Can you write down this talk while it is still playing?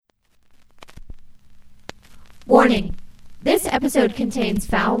Warning! This episode contains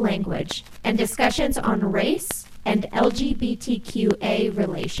foul language and discussions on race and LGBTQA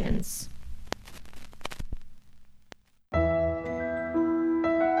relations.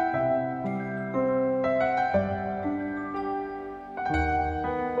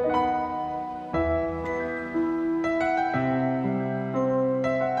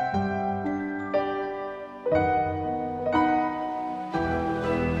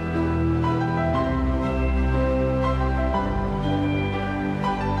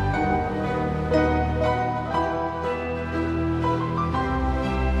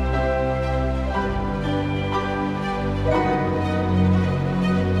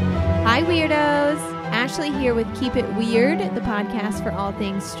 Hi Weirdos! Ashley here with Keep It Weird, the podcast for all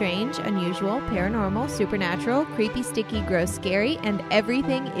things strange, unusual, paranormal, supernatural, creepy, sticky, gross, scary, and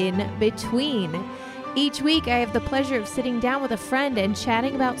everything in between. Each week I have the pleasure of sitting down with a friend and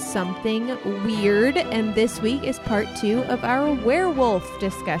chatting about something weird, and this week is part 2 of our werewolf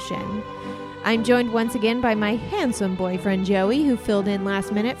discussion. I'm joined once again by my handsome boyfriend Joey, who filled in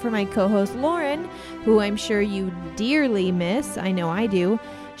last minute for my co-host Lauren, who I'm sure you dearly miss. I know I do.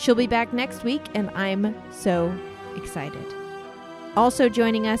 She'll be back next week, and I'm so excited. Also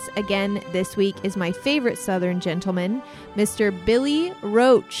joining us again this week is my favorite Southern gentleman, Mr. Billy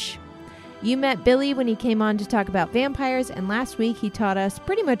Roach. You met Billy when he came on to talk about vampires, and last week he taught us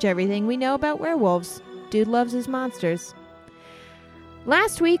pretty much everything we know about werewolves. Dude loves his monsters.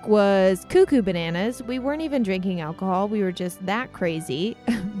 Last week was cuckoo bananas. We weren't even drinking alcohol. We were just that crazy.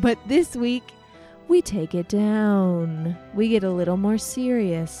 But this week, we take it down. We get a little more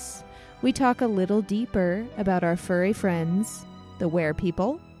serious. We talk a little deeper about our furry friends, the were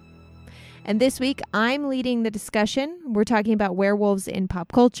people. And this week, I'm leading the discussion. We're talking about werewolves in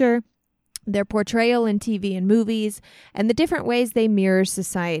pop culture, their portrayal in TV and movies, and the different ways they mirror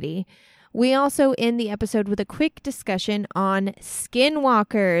society. We also end the episode with a quick discussion on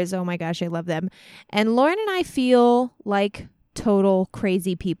SKINWALKERS. Oh my gosh, I love them. And Lauren and I feel like total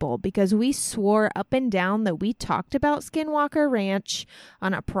crazy people because we swore up and down that we talked about Skinwalker Ranch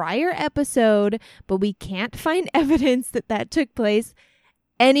on a prior episode, but we can't find evidence that that took place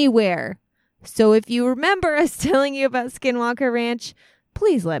anywhere. So if you remember us telling you about Skinwalker Ranch,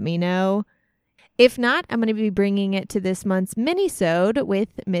 please let me know. If not, I'm going to be bringing it to this month's mini-sode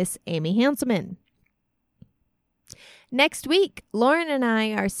with Miss Amy Hanselman. Next week, Lauren and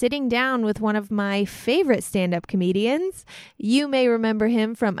I are sitting down with one of my favorite stand-up comedians. You may remember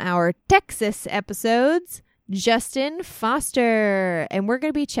him from our Texas episodes, Justin Foster. And we're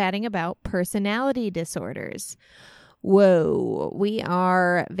going to be chatting about personality disorders. Whoa, we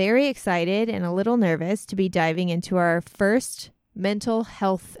are very excited and a little nervous to be diving into our first mental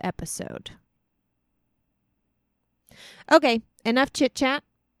health episode. Okay, enough chit-chat.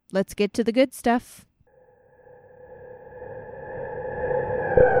 Let's get to the good stuff.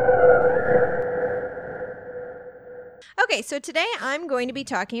 Okay, so today I'm going to be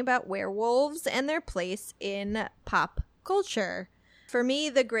talking about werewolves and their place in pop culture. For me,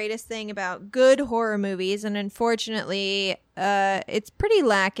 the greatest thing about good horror movies, and unfortunately, it's pretty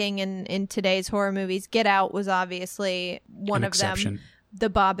lacking in today's horror movies. Get Out was obviously one of them. The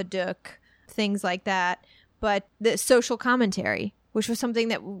Babadook, things like that. But the social commentary, which was something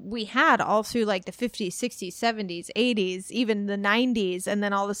that we had all through like the 50s, 60s, 70s, 80s, even the 90s. And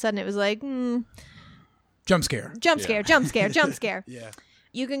then all of a sudden it was like, Jump scare. Yeah.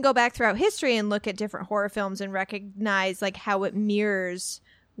 You can go back throughout history and look at different horror films and recognize like how it mirrors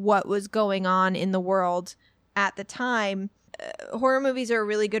what was going on in the world at the time. Horror movies are a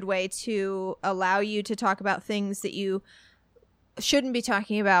really good way to allow you to talk about things that you shouldn't be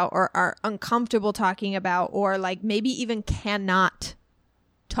talking about or are uncomfortable talking about or like maybe even cannot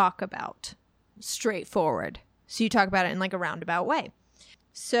talk about straightforward. So you talk about it in like a roundabout way.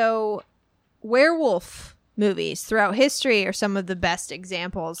 So werewolf movies throughout history are some of the best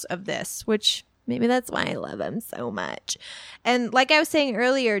examples of this, which maybe that's why I love them so much. And like I was saying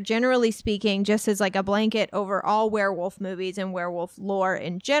earlier, generally speaking, just as like a blanket over all werewolf movies and werewolf lore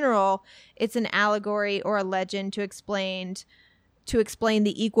in general, it's an allegory or a legend to explain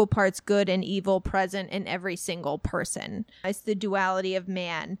the equal parts good and evil present in every single person. It's the duality of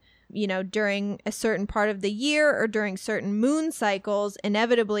man. You know, during a certain part of the year or during certain moon cycles,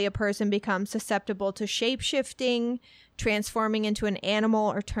 inevitably a person becomes susceptible to shape-shifting, transforming into an animal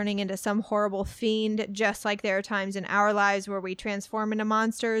or turning into some horrible fiend, just like there are times in our lives where we transform into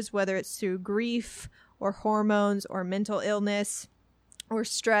monsters, whether it's through grief or hormones or mental illness or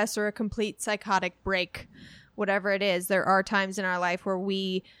stress or a complete psychotic break. Whatever it is, there are times in our life where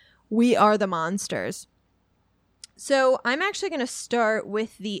we are the monsters. So I'm actually going to start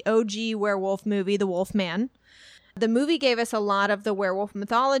with the OG werewolf movie, The Wolf Man. The movie gave us a lot of the werewolf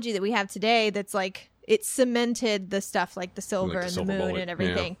mythology that we have today that's like, it cemented the stuff like the silver and the moon bullet and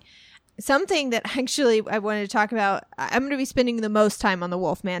everything. Yeah. Something that actually I wanted to talk about, I'm going to be spending the most time on the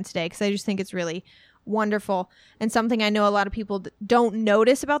Wolf Man today because I just think it's really wonderful. And something I know a lot of people don't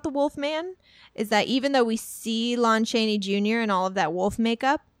notice about the Wolf Man is that even though we see Lon Chaney Jr. and all of that wolf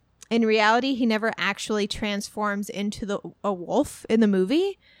makeup, in reality, he never actually transforms into a wolf in the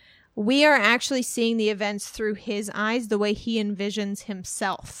movie. We are actually seeing the events through his eyes, the way he envisions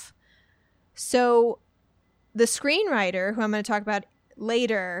himself. So the screenwriter, who I'm going to talk about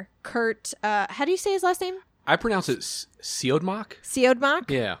later, Kurt, how do you say his last name? I pronounce it Siodmak. Siodmak?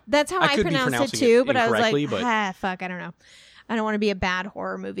 Yeah. That's how I pronounce it too, but I was like, fuck, I don't know. I don't want to be a bad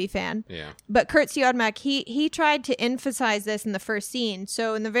horror movie fan. Yeah. But Kurt Siodmak, he tried to emphasize this in the first scene.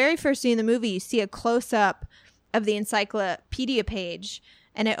 So in the very first scene in the movie, you see a close-up of the encyclopedia page,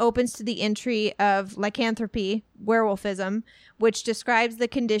 and it opens to the entry of lycanthropy, werewolfism, which describes the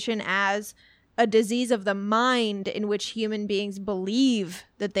condition as a disease of the mind in which human beings believe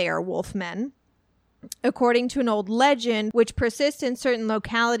that they are wolfmen. According to an old legend, which persists in certain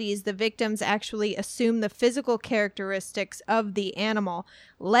localities, the victims actually assume the physical characteristics of the animal.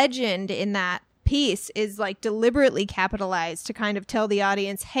 Legend in that piece is like deliberately capitalized to kind of tell the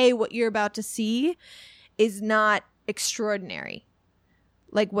audience, hey, what you're about to see is not extraordinary.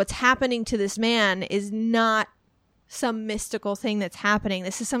 Like what's happening to this man is not some mystical thing that's happening.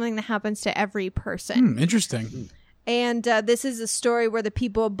 This is something that happens to every person. Interesting. And this is a story where the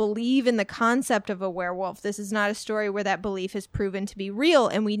people believe in the concept of a werewolf. This is not a story where that belief is proven to be real.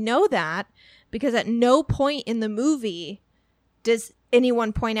 And we know that because at no point in the movie does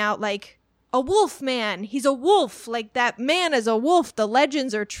anyone point out like, a wolf man, he's a wolf. Like that man is a wolf. The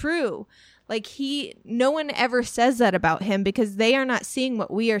legends are true. Like no one ever says that about him because they are not seeing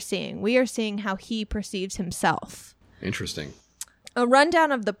what we are seeing. We are seeing how he perceives himself. Interesting. A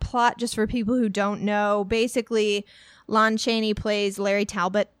rundown of the plot, just for people who don't know. Basically, Lon Chaney plays Larry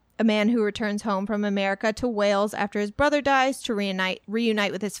Talbot, a man who returns home from America to Wales after his brother dies to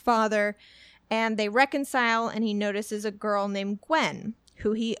reunite with his father. And they reconcile, and he notices a girl named Gwen,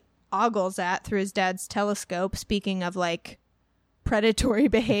 who he ogles at through his dad's telescope, speaking of, like, predatory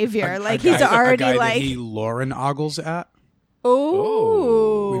behavior. He's already, a guy like... that he Lauren ogles at?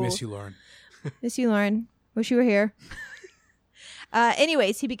 Oh. We miss you, Lauren. Miss you, Lauren. Wish you were here.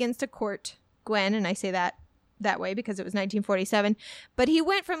 Anyways, he begins to court Gwen, and I say that way because it was 1947. But he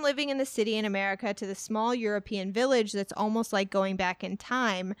went from living in the city in America to the small European village that's almost like going back in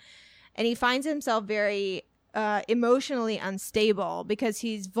time. And he finds himself very emotionally unstable because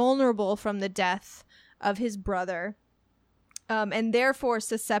he's vulnerable from the death of his brother, and therefore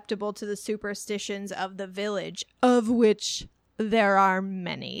susceptible to the superstitions of the village, of which there are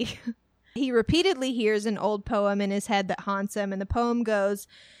many. He repeatedly hears an old poem in his head that haunts him, and the poem goes,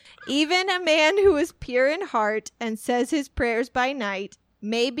 "Even a man who is pure in heart and says his prayers by night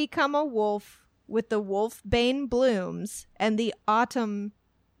may become a wolf with the wolfbane blooms, and the autumn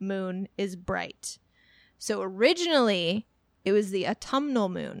moon is bright." So originally, it was the autumnal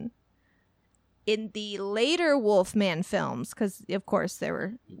moon. In the later Wolfman films, because of course there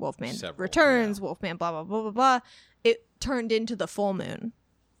were Wolfman Returns, Wolfman blah, blah, blah, blah, blah, it turned into the full moon.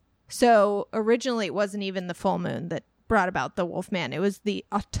 So originally it wasn't even the full moon that brought about the Wolfman. It was the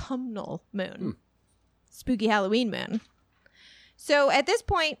autumnal moon. Spooky Halloween moon. So at this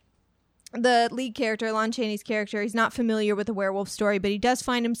point, the lead character, Lon Chaney's character, he's not familiar with the werewolf story, but he does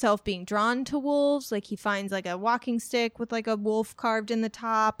find himself being drawn to wolves. Like he finds like a walking stick with like a wolf carved in the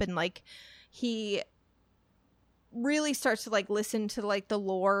top, and like he really starts to like listen to like the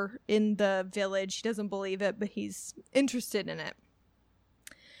lore in the village. He doesn't believe it, but he's interested in it.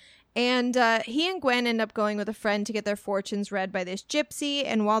 And he and Gwen end up going with a friend to get their fortunes read by this gypsy.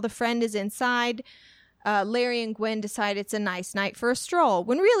 And while the friend is inside, Larry and Gwen decide it's a nice night for a stroll,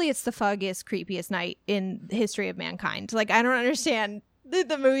 when really it's the foggiest, creepiest night in the history of mankind. Like, I don't understand.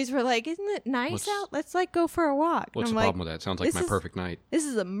 The movies were like, isn't it nice out? Let's like go for a walk. What's the problem with that? Sounds like my perfect night. This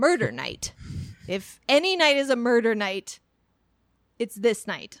is a murder night. If any night is a murder night, it's this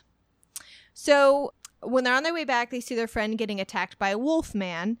night. So when they're on their way back, they see their friend getting attacked by a wolf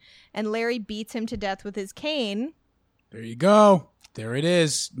man, and Larry beats him to death with his cane. There you go. There it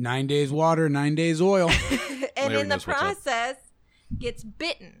is. 9 days water, 9 days oil. And Larry in the process, gets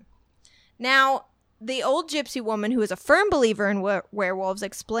bitten. Now, The old gypsy woman, who is a firm believer in werewolves,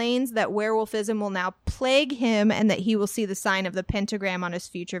 explains that werewolfism will now plague him and that he will see the sign of the pentagram on his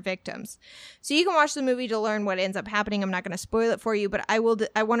future victims. So you can watch the movie to learn what ends up happening. I'm not going to spoil it for you, but I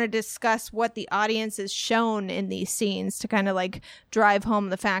want to discuss what the audience is shown in these scenes to kind of like drive home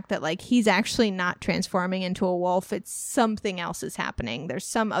the fact that like he's actually not transforming into a wolf. It's something else is happening. There's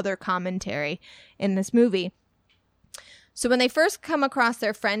some other commentary in this movie. So when they first come across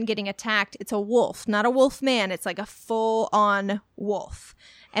their friend getting attacked, it's a wolf, not a wolf man. It's like a full-on wolf.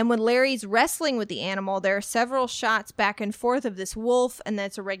 And when Larry's wrestling with the animal, there are several shots back and forth of this wolf, and then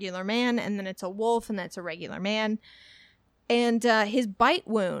it's a regular man, and then it's a wolf, and then it's a regular man. And his bite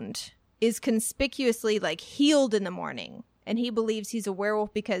wound is conspicuously like healed in the morning. And he believes he's a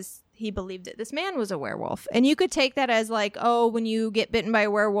werewolf because he believed that this man was a werewolf. And you could take that as like, oh, when you get bitten by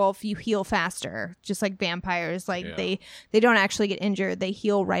a werewolf, you heal faster. Just like vampires, like they don't actually get injured. They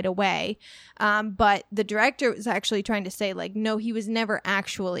heal right away. But the director was actually trying to say like, no, he was never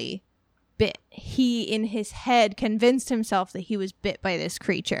actually bit. He, in his head, convinced himself that he was bit by this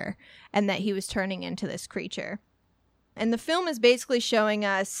creature and that he was turning into this creature. And the film is basically showing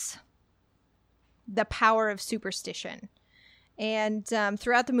us the power of superstition. And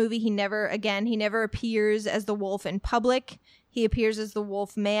throughout the movie, he never appears as the wolf in public. He appears as the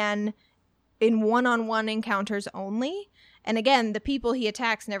wolf man in one-on-one encounters only. And again, the people he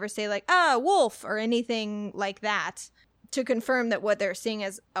attacks never say like, wolf, or anything like that to confirm that what they're seeing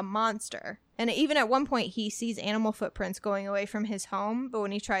is a monster. And even at one point, he sees animal footprints going away from his home. But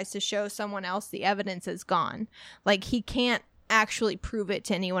when he tries to show someone else, the evidence is gone. Like, he can't actually prove it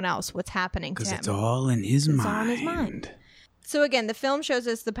to anyone else what's happening to him. Because it's all in his mind. It's all in his mind. So again, the film shows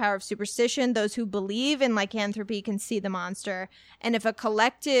us the power of superstition. Those who believe in lycanthropy can see the monster. And if a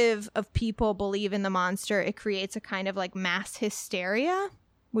collective of people believe in the monster, it creates a kind of like mass hysteria,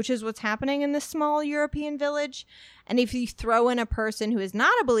 which is what's happening in this small European village. And if you throw in a person who is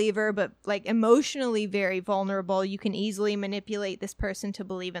not a believer, but like emotionally very vulnerable, you can easily manipulate this person to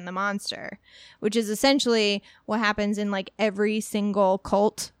believe in the monster, which is essentially what happens in like every single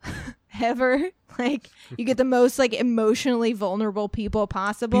cult ever. Like, you get the most like emotionally vulnerable people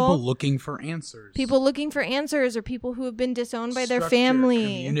possible. People looking for answers. People looking for answers, or people who have been disowned by their family.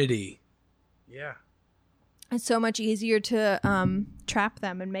 Community. Yeah. It's so much easier to trap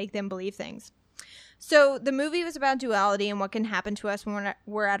them and make them believe things. So the movie was about duality and what can happen to us when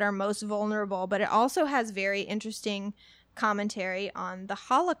we're at our most vulnerable, but it also has very interesting commentary on the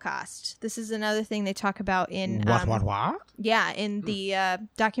Holocaust. This is another thing they talk about in what? Yeah, in the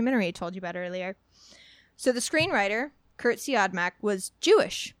documentary I told you about earlier. So the screenwriter, Kurt Siodmak, was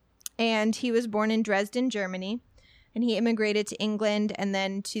Jewish, and he was born in Dresden, Germany, and he immigrated to England and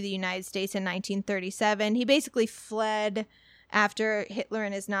then to the United States in 1937. He basically fled after Hitler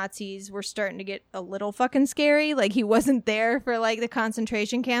and his Nazis were starting to get a little fucking scary. Like, he wasn't there for like the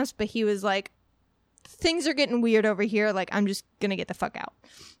concentration camps, but he was like, things are getting weird over here. Like, I'm just going to get the fuck out.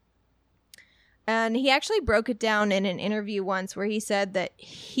 And he actually broke it down in an interview once where he said that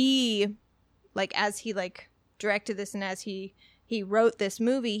he, like, as he, like, directed this and as he wrote this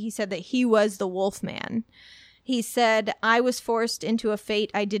movie, he said that he was the Wolfman. He said, I was forced into a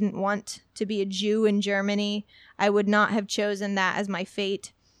fate I didn't want, to be a Jew in Germany. I would not have chosen that as my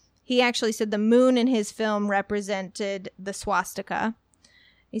fate. He actually said the moon in his film represented the swastika.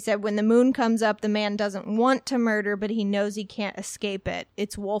 He said, when the moon comes up, the man doesn't want to murder, but he knows he can't escape it.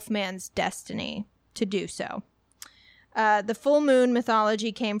 It's Wolfman's destiny to do so. The full moon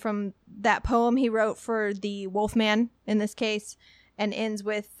mythology came from that poem he wrote for the Wolfman, in this case, and ends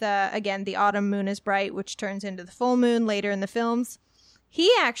with, again, the autumn moon is bright, which turns into the full moon later in the films.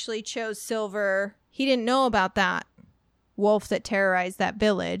 He actually chose silver. He didn't know about that wolf that terrorized that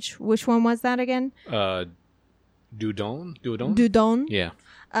village. Which one was that again? Dudon? Dudon? Yeah.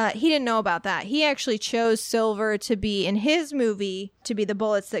 He didn't know about that. He actually chose silver to be, in his movie, to be the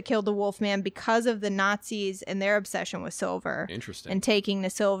bullets that killed the Wolfman because of the Nazis and their obsession with silver. Interesting. And taking the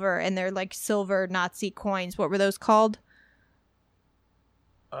silver and their, like, silver Nazi coins. What were those called?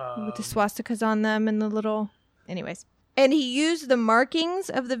 With the swastikas on them and the little... Anyways. And he used the markings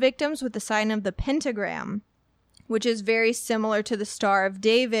of the victims with the sign of the pentagram, which is very similar to the Star of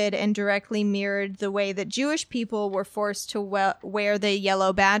David and directly mirrored the way that Jewish people were forced to wear the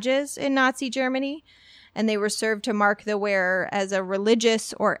yellow badges in Nazi Germany. And they were served to mark the wearer as a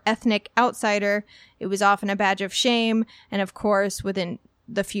religious or ethnic outsider. It was often a badge of shame. And of course, within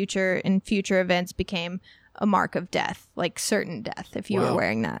the future, in future events, became a mark of death, like certain death, if you were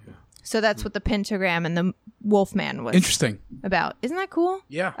wearing that. So that's what the pentagram and the Wolfman was interesting about. Isn't that cool?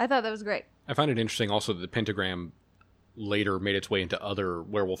 Yeah. I thought that was great. I find it interesting also that the pentagram later made its way into other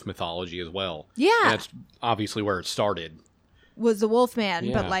werewolf mythology as well. Yeah. And that's obviously where it started. Was the Wolfman,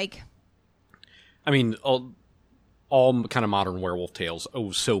 Yeah. but like... I mean, all kind of modern werewolf tales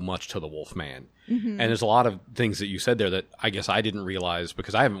owe so much to the Wolfman. Mm-hmm. And there's a lot of things that you said there that I guess I didn't realize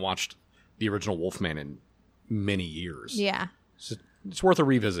because I haven't watched the original Wolfman in many years. Yeah. So it's worth a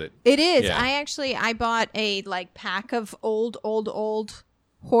revisit. It is. Yeah. I bought a like pack of old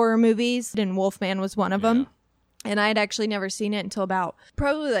horror movies, and Wolfman was one of them. And I had actually never seen it until about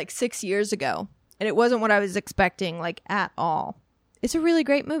probably like 6 years ago. And it wasn't what I was expecting, like, at all. It's a really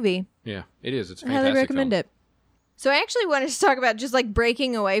great movie. Yeah, it is. It's a I fantastic highly recommend film. it. So I actually wanted to talk about just like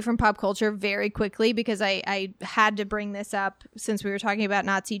breaking away from pop culture very quickly because I had to bring this up since we were talking about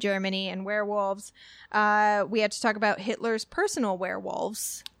Nazi Germany and werewolves. We had to talk about Hitler's personal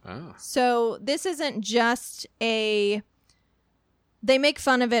werewolves. Ah. So this isn't just a... They make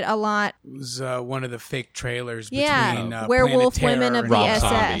fun of it a lot. It was one of the fake trailers between Yeah, Werewolf Planet Women Terror of the Rob SS.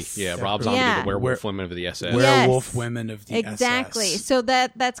 Zombie. Yeah, Rob Zombie Yeah. did the Werewolf Women of the SS. Werewolf Women of the Exactly. SS. So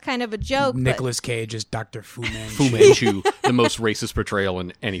that's kind of a joke. Nicolas Cage is Dr. Fu Manchu. Fu Manchu, the most racist portrayal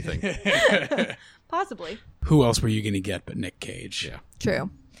in anything. But possibly. Who else were you going to get but Nick Cage? Yeah. True.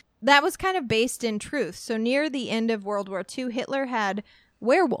 That was kind of based in truth. So near the end of World War II, Hitler had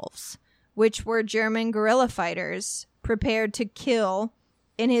werewolves, which were German guerrilla fighters prepared to kill,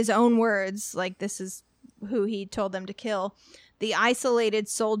 in his own words, like this is who he told them to kill, the isolated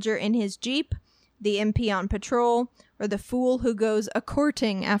soldier in his Jeep, the MP on patrol, or the fool who goes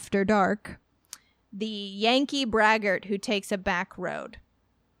a-courting after dark, the Yankee braggart who takes a back road.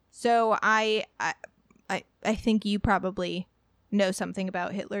 So I think you probably know something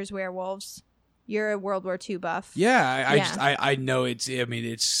about Hitler's werewolves. You're a World War II buff. Yeah, I know it's. I mean,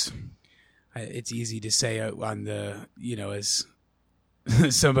 it's easy to say on the as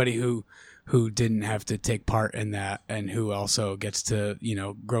somebody who didn't have to take part in that and who also gets to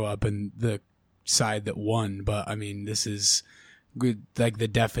grow up in the side that won. But I mean, this is like the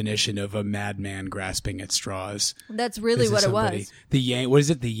definition of a madman grasping at straws. That's really what it was. What is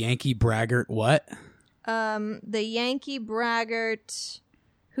it? The Yankee braggart? What? The Yankee braggart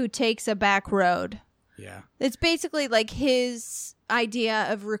who takes a back road. Yeah. It's basically like his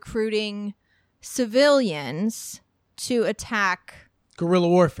idea of recruiting civilians to attack. Guerrilla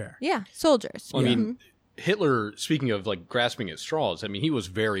warfare. Yeah, soldiers. Well, I mean, Hitler, speaking of like grasping at straws, I mean, he was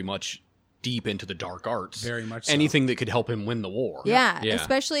very much deep into the dark arts. Very much so. Anything that could help him win the war. Yeah,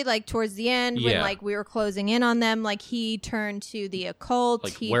 especially like towards the end when Yeah. like we were closing in on them, like he turned to the occult,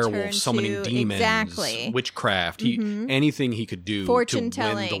 Like he werewolves, turned summoning to, demons, exactly, witchcraft, anything he could do fortune to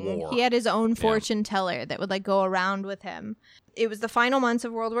telling. win the war. He had his own fortune teller that would like go around with him. It was the final months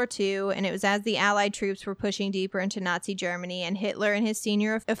of World War II, and it was as the Allied troops were pushing deeper into Nazi Germany, and Hitler and his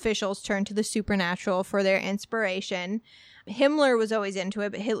senior officials turned to the supernatural for their inspiration. Himmler was always into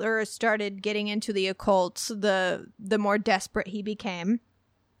it, but Hitler started getting into the occult the more desperate he became.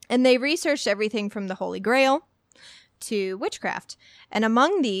 And they researched everything from the Holy Grail to witchcraft. And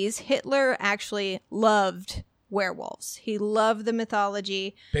among these, Hitler actually loved werewolves. He loved the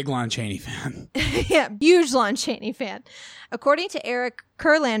mythology. Big Lon Chaney fan. Yeah, huge Lon Chaney fan. According to Eric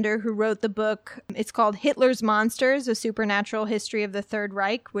Kurlander, who wrote the book, it's called Hitler's Monsters, A Supernatural History of the Third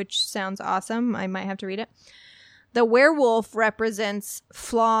Reich, which sounds awesome. I might have to read it. The werewolf represents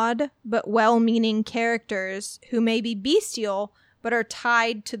flawed but well-meaning characters who may be bestial but are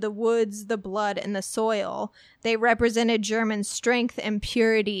tied to the woods, the blood, and the soil. They represented German strength and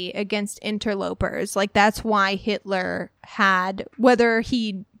purity against interlopers. Like, that's why Hitler had, whether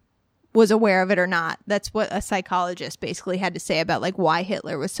he was aware of it or not, that's what a psychologist basically had to say about, like, why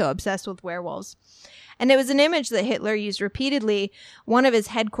Hitler was so obsessed with werewolves. And it was an image that Hitler used repeatedly. One of his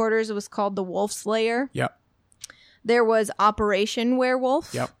headquarters was called the Wolf Slayer. Yep. There was Operation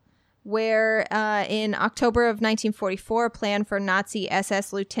Werewolf. Yep. Where in October of 1944, a plan for Nazi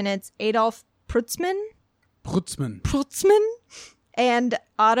SS lieutenants Adolf Prutzmann and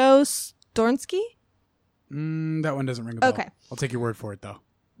Otto Stornsky. That one doesn't ring a bell. Okay. I'll take your word for it, though.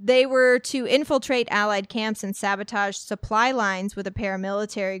 They were to infiltrate Allied camps and sabotage supply lines with a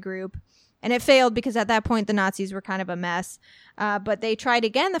paramilitary group. And it failed because at that point the Nazis were kind of a mess. But they tried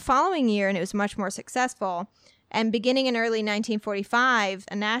again the following year, and it was much more successful. And beginning in early 1945,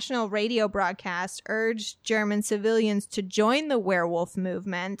 a national radio broadcast urged German civilians to join the werewolf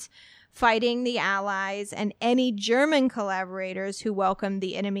movement, fighting the Allies and any German collaborators who welcomed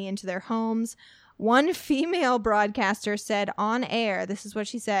the enemy into their homes. One female broadcaster said on air, this is what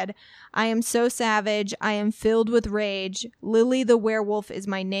she said, "I am so savage. I am filled with rage. Lily the werewolf is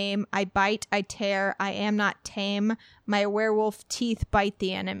my name. I bite, I tear. I am not tame. My werewolf teeth bite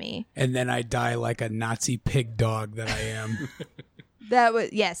the enemy." And then I die like a Nazi pig dog that I am. That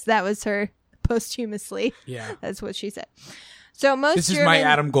was her posthumously. Yeah. That's what she said. So this is my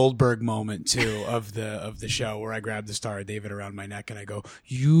Adam Goldberg moment too of the show, where I grab the Star of David around my neck and I go,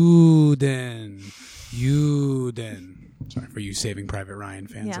 Juden. Sorry for you Saving Private Ryan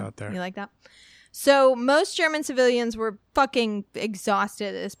fans out there. You like that? So most German civilians were fucking exhausted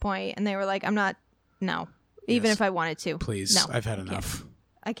at this point, and they were like, even if I wanted to. Please, no, I've had enough.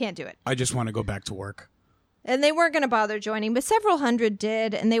 I can't do it. I just want to go back to work. And they weren't going to bother joining, but several hundred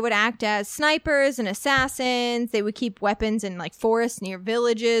did, and they would act as snipers and assassins. They would keep weapons in like forests near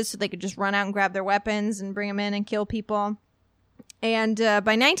villages so they could just run out and grab their weapons and bring them in and kill people. And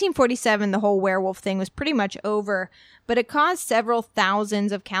by 1947, the whole werewolf thing was pretty much over, but it caused several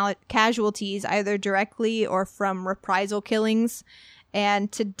thousands of casualties, either directly or from reprisal killings.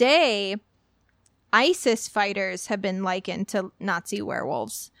 And today, ISIS fighters have been likened to Nazi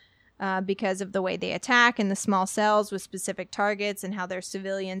werewolves. Because of the way they attack in the small cells with specific targets and how they're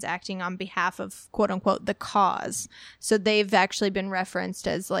civilians acting on behalf of, quote unquote, the cause. So they've actually been referenced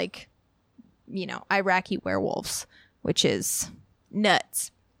as like, Iraqi werewolves, which is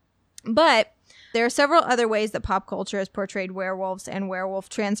nuts. But there are several other ways that pop culture has portrayed werewolves and werewolf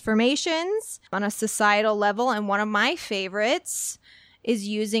transformations on a societal level. And one of my favorites is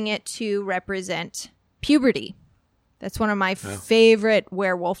using it to represent puberty. That's one of my favorite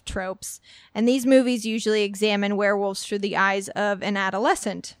werewolf tropes. And these movies usually examine werewolves through the eyes of an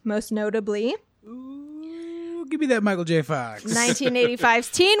adolescent, most notably... Ooh, give me that Michael J. Fox. 1985's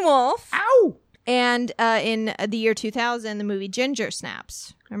Teen Wolf. Ow! And in the year 2000, the movie Ginger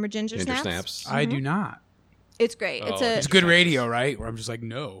Snaps. Remember Ginger Snaps? I do not. It's great. It's good radio, right? Where I'm just like,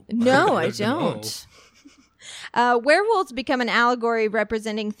 no. No, I don't. Werewolves become an allegory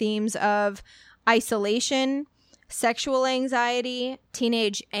representing themes of isolation, sexual anxiety,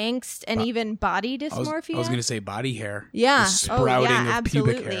 teenage angst, and even body dysmorphia. I was going to say body hair. Yeah. The sprouting of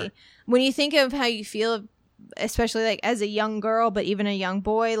absolutely. pubic hair. When you think of how you feel, especially like as a young girl, but even a young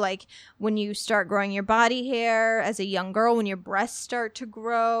boy, like when you start growing your body hair as a young girl, when your breasts start to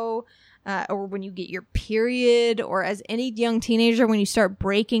grow, or when you get your period, or as any young teenager, when you start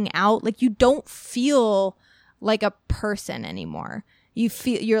breaking out, like you don't feel like a person anymore.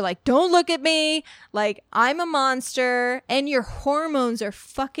 You're like, don't look at me, like I'm a monster, and your hormones are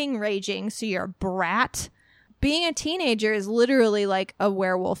fucking raging, so you're a brat. Being a teenager is literally like a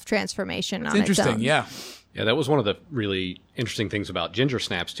werewolf transformation on its own. Interesting, yeah. Yeah, that was one of the really interesting things about Ginger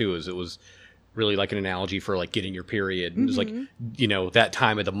Snaps, too, is it was really like an analogy for like getting your period. And it was like, that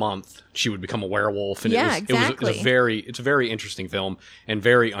time of the month, she would become a werewolf. And exactly. It's a very interesting film and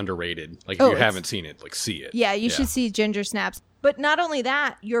very underrated. Like if you haven't seen it, like see it. Yeah, you should see Ginger Snaps. But not only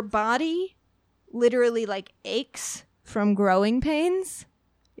that, your body literally like aches from growing pains.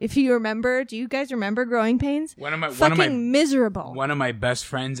 If you remember, do you guys remember growing pains? Miserable. One of my best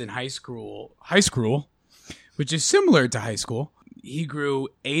friends in high school, which is similar to high school, he grew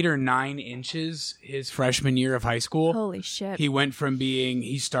 8 or 9 inches his freshman year of high school. Holy shit.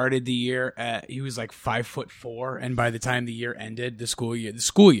 He started the year he was like 5'4", and by the time the year ended, the school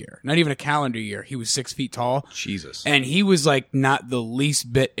year, not even a calendar year, he was 6 feet tall. Jesus. And he was like not the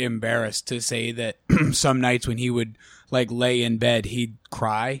least bit embarrassed to say that some nights when he would like lay in bed, he'd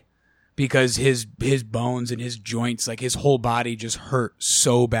cry because his bones and his joints, like his whole body just hurt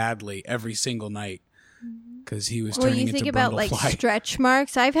so badly every single night. Because he was turning into Brundlefly. Well, you think about like stretch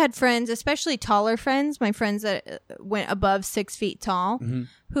marks. I've had friends, especially taller friends, my friends that went above 6 feet tall,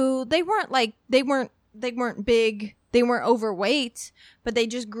 who they weren't big, they weren't overweight, but they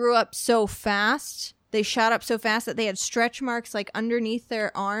just grew up so fast. They shot up so fast that they had stretch marks like underneath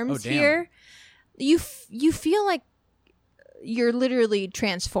their arms here. You feel like you're literally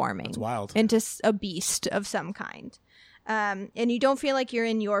transforming. That's wild. Into a beast of some kind, and you don't feel like you're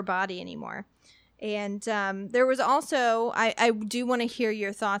in your body anymore. And there was also, I do want to hear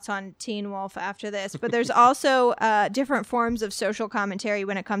your thoughts on Teen Wolf after this, but there's also different forms of social commentary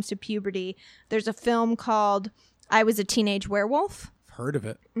when it comes to puberty. There's a film called I Was a Teenage Werewolf. Heard of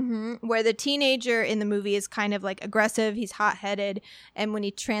it. Where the teenager in the movie is kind of like aggressive, he's hot-headed, and when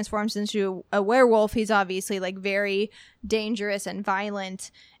he transforms into a werewolf, he's obviously like very dangerous and violent.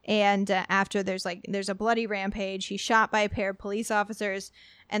 And after there's a bloody rampage, he's shot by a pair of police officers.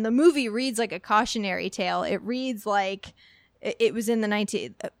 And the movie reads like a cautionary tale. It reads like it was in the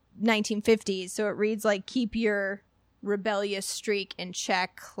 1950s. So it reads like keep your rebellious streak in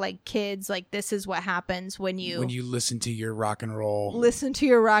check. Like, kids, like, this is what happens when you listen to your rock and roll. Listen to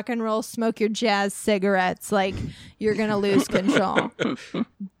your rock and roll, smoke your jazz cigarettes. Like, you're going to lose control.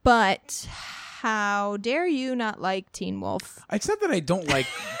 But how dare you not like Teen Wolf? It's not that I don't like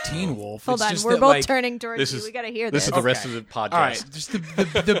Teen Wolf. Hold it's on, just we're that, both like, turning towards you. We got to hear this. This is the rest of the podcast. All right, just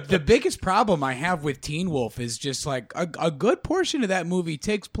the biggest problem I have with Teen Wolf is just like a good portion of that movie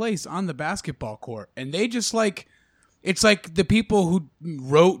takes place on the basketball court, and they just like, it's like the people who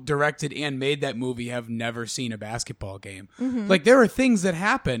wrote, directed, and made that movie have never seen a basketball game. Mm-hmm. Like, there are things that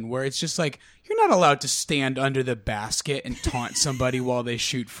happen where it's just like, you're not allowed to stand under the basket and taunt somebody while they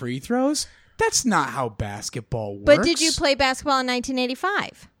shoot free throws. That's not how basketball works. But did you play basketball in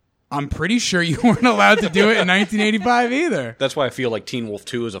 1985? I'm pretty sure you weren't allowed to do it in 1985 either. That's why I feel like Teen Wolf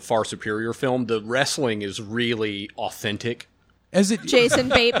 2 is a far superior film. The wrestling is really authentic. Is it Jason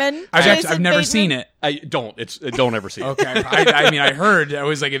Bateman? I've never seen it. Don't ever see it. Okay. I mean, I heard, I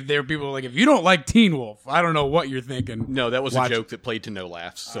was like, if there are people like, if you don't like Teen Wolf, I don't know what you're thinking. No, that was a joke that played to no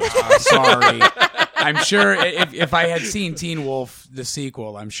laughs. So sorry. I'm sure if I had seen Teen Wolf, the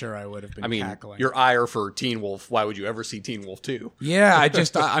sequel, I'm sure I would have been cackling. Your ire for Teen Wolf, why would you ever see Teen Wolf 2? Yeah,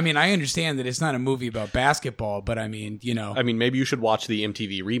 I understand that it's not a movie about basketball, but I mean, you know. I mean, maybe you should watch the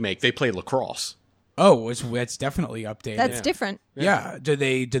MTV remake. They play lacrosse. Oh, it's definitely updated. That's different. Yeah. Do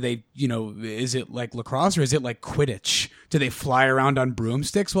they, is it like lacrosse or is it like Quidditch? Do they fly around on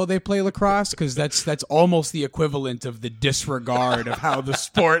broomsticks while they play lacrosse? Because that's almost the equivalent of the disregard of how the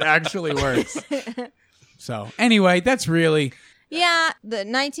sport actually works. So, anyway, that's really... Yeah, the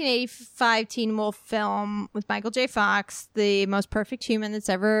 1985 Teen Wolf film with Michael J. Fox, the most perfect human that's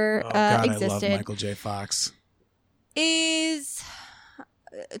ever existed. I love Michael J. Fox. Is...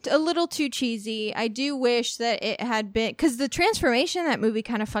 a little too cheesy. I do wish that it had been, because the transformation in that movie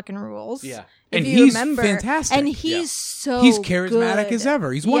kind of fucking rules. Yeah, and he's remember. fantastic. And he's so he's charismatic good. as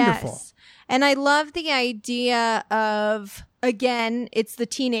ever. He's wonderful. Yes. And I love the idea of, again, it's the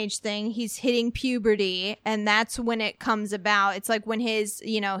teenage thing. He's hitting puberty, and that's when it comes about. It's like when his,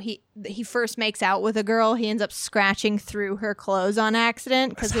 he first makes out with a girl, he ends up scratching through her clothes on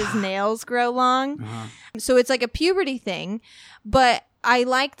accident because his nails grow long. Uh-huh. So it's like a puberty thing, but I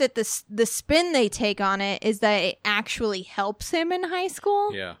like that the spin they take on it is that it actually helps him in high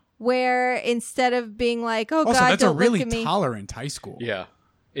school. Yeah. Where instead of being like, oh, also, God, that's don't a really look at me. tolerant high school. Yeah.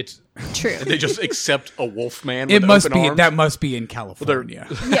 It's true. They just accept a wolf man with open arms. That must be in California.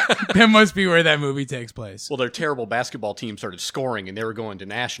 Yeah. That must be where that movie takes place. Well, their terrible basketball team started scoring, and they were going to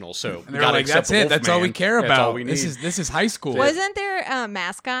nationals. So and they were like, "That's it. That's all we care about. That's all we need. This is high school." Wasn't their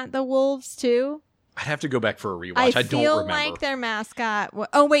mascot the Wolves too? I'd have to go back for a rewatch. I don't feel remember. like their mascot.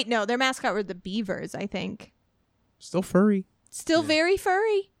 Oh wait, no, their mascot were the Beavers. I think. Still furry. Still very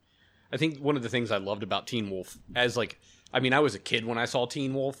furry. I think one of the things I loved about Teen Wolf, I was a kid when I saw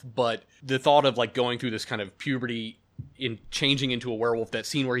Teen Wolf, but the thought of like going through this kind of puberty in changing into a werewolf, that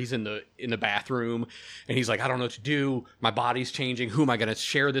scene where he's in the bathroom and he's like, I don't know what to do. My body's changing. Who am I going to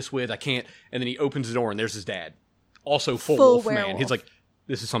share this with? I can't. And then he opens the door and there's his dad. Also full wolf werewolf. Man. He's like,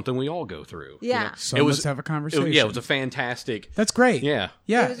 this is something we all go through. Yeah. So let's have a conversation. It was a fantastic. That's great. Yeah.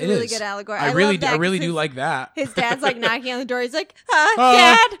 Yeah, it was a really good allegory. I really do like that. His dad's like knocking on the door. He's like,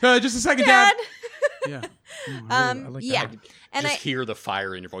 Dad. Just a second, Dad. Yeah. I like yeah. that. And just hear the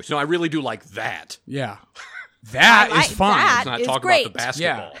fire in your voice. No, I really do like that. Yeah. That is fine. That Let's not is talk great. about the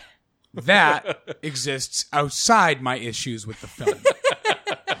basketball. Yeah. That exists outside my issues with the film.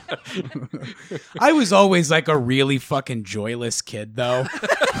 I was always like a really fucking joyless kid, though.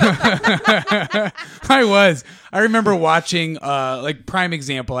 I was. I remember watching, like, prime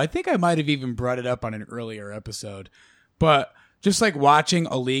example. I think I might have even brought it up on an earlier episode, but just like watching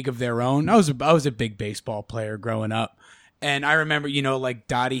A League of Their Own. I was a big baseball player growing up. And I remember, like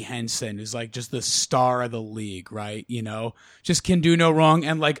Dottie Henson is like just the star of the league, right? Just can do no wrong.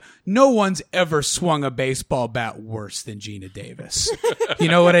 And like no one's ever swung a baseball bat worse than Gina Davis. You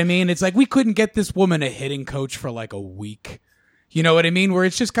know what I mean? It's like we couldn't get this woman a hitting coach for like a week. You know what I mean? Where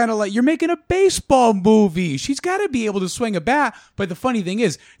it's just kind of like, you're making a baseball movie. She's got to be able to swing a bat. But the funny thing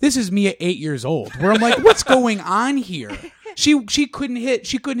is, this is me at 8 years old, where I'm like, what's going on here? She couldn't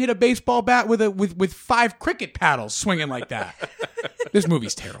hit a baseball bat with 5 cricket paddles swinging like that. This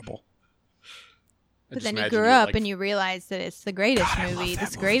movie's terrible. But then you grew up and you realized that it's the greatest movie,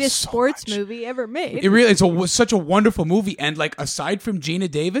 the greatest sports movie ever made. It's such a wonderful movie, and like aside from Gina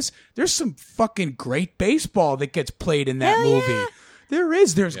Davis, there's some fucking great baseball that gets played in that movie. Yeah. There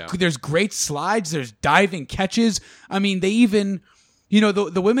is. There's great slides. There's diving catches. I mean, they even,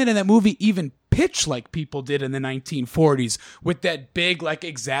 the women in that movie even pitch like people did in the 1940s with that big, like,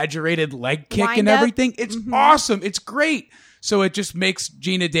 exaggerated leg kick Wind and up. everything. It's awesome. It's great. So it just makes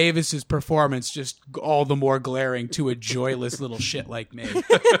Gina Davis's performance just all the more glaring to a joyless little shit like me.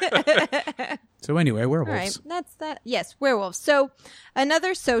 So anyway, werewolves. All right, that's that. Yes, werewolves. So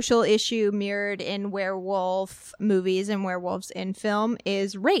another social issue mirrored in werewolf movies and werewolves in film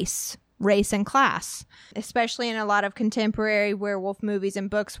is race and class, especially in a lot of contemporary werewolf movies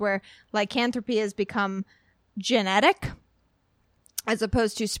and books where lycanthropy has become genetic as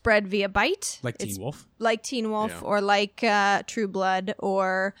opposed to spread via bite. Like Teen Wolf. Like Teen Wolf, Yeah. or like True Blood,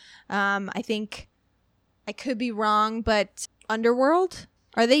 or I think, I could be wrong, but Underworld?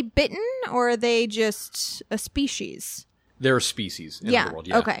 Are they bitten, or are they just a species? They're a species in the world.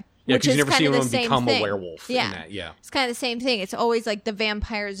 Yeah. Okay. Yeah, Which because you is never see kind of them the same become thing. a werewolf Yeah. in that. Yeah. It's kind of the same thing. It's always like the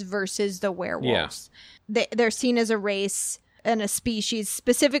vampires versus the werewolves. They're seen as a race and a species,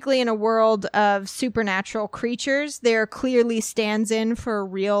 specifically in a world of supernatural creatures. There clearly stands in for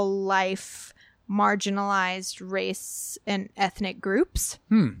real life marginalized race and ethnic groups.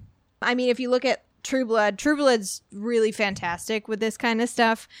 I mean, if you look at True Blood's really fantastic with this kind of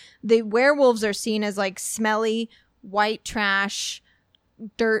stuff. The werewolves are seen as like smelly, white trash,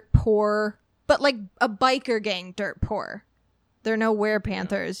 dirt poor, but like a biker gang dirt poor. They're no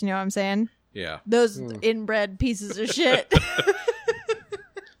werepanthers, you know what I'm saying? Yeah. Those inbred pieces of shit.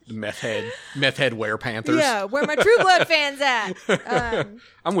 The meth head werepanthers. Yeah, where my True Blood fans at?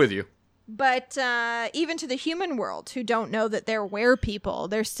 I'm with you. But even to the human world who don't know that they're were people,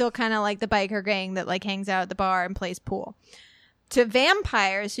 they're still kind of like the biker gang that like hangs out at the bar and plays pool. To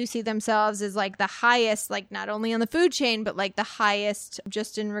vampires who see themselves as like the highest, like not only on the food chain, but like the highest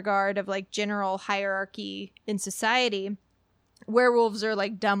just in regard of like general hierarchy in society, werewolves are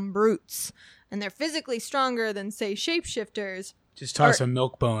like dumb brutes. And they're physically stronger than, say, shapeshifters. Just toss a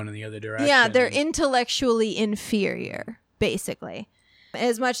milk bone in the other direction. Yeah, they're intellectually inferior, basically.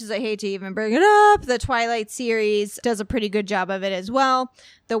 As much as I hate to even bring it up, the Twilight series does a pretty good job of it as well.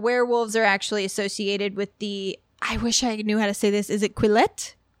 The werewolves are actually associated with the, I wish I knew how to say this, is it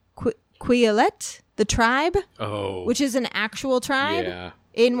Quillette? Quillette? The tribe? Oh. Which is an actual tribe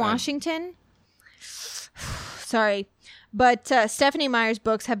in Washington. Sorry. But Stephanie Meyer's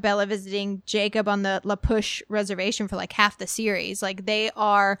books have Bella visiting Jacob on the La Push reservation for like half the series. Like they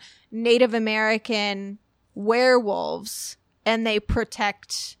are Native American werewolves and they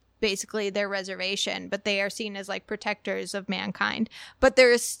protect basically their reservation, but they are seen as like protectors of mankind. But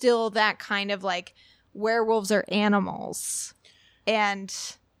there is still that kind of like werewolves are animals and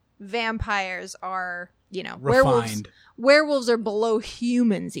vampires are, you know, refined. Werewolves are below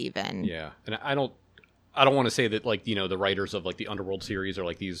humans even. Yeah. And I don't want to say that, like, you know, the writers of, like, the Underworld series are,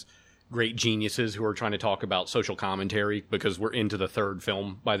 like, these great geniuses who are trying to talk about social commentary, because we're into the third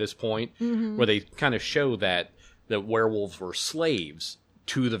film by this point, where they kind of show that werewolves were slaves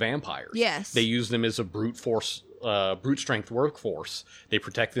to the vampires. Yes. They use them as a brute strength workforce. They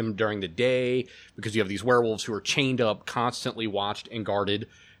protect them during the day, because you have these werewolves who are chained up, constantly watched and guarded,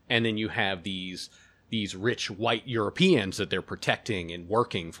 and then you have these rich white Europeans that they're protecting and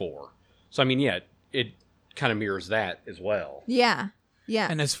working for. So, I mean, yeah, it kind of mirrors that as well. Yeah. Yeah.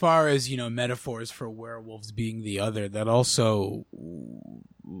 And as far as, you know, metaphors for werewolves being the other, that also,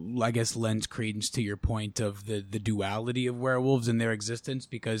 I guess, lends credence to your point of the duality of werewolves and their existence,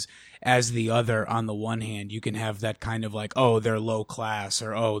 because as the other, on the one hand, you can have that kind of like, oh, they're low class,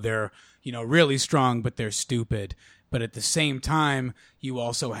 or oh, they're, you know, really strong, but they're stupid. But at the same time, you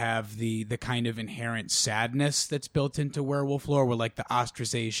also have the kind of inherent sadness that's built into werewolf lore, where like the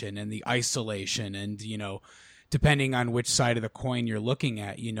ostracization and the isolation, and, you know, depending on which side of the coin you're looking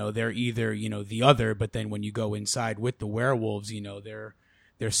at, you know, they're either, you know, the other, but then when you go inside with the werewolves, you know, they're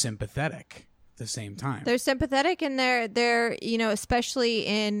sympathetic at the same time. They're sympathetic, and they're, you know, especially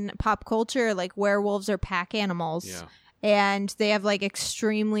in pop culture, like werewolves are pack animals. Yeah. And they have like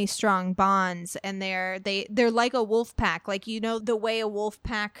extremely strong bonds, and they're like a wolf pack. Like, you know, the way a wolf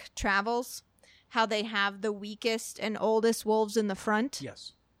pack travels, how they have the weakest and oldest wolves in the front.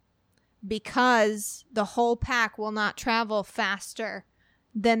 Yes. Because the whole pack will not travel faster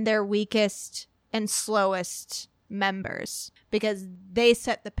than their weakest and slowest members, because they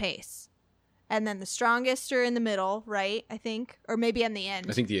set the pace. And then the strongest are in the middle, right? I think. Or maybe on the end.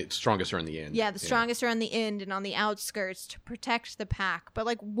 I think the strongest are in the end. Yeah, the strongest are on the end and on the outskirts to protect the pack. But,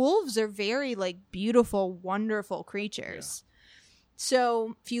 like, wolves are very, like, beautiful, wonderful creatures. Yeah.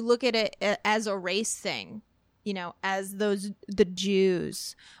 So if you look at it as a race thing, you know, as the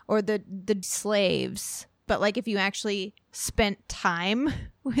Jews or the slaves, But like if you actually spent time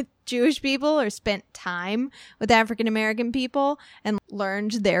with Jewish people or spent time with African American people and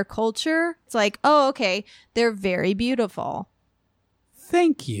learned their culture, it's like, oh, okay, they're very beautiful.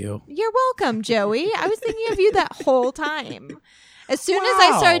 Thank you. You're welcome, Joey. I was thinking of you that whole time. As soon as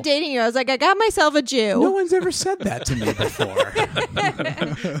I Wow. started dating you, I was like, I got myself a Jew. No one's ever said that to me before.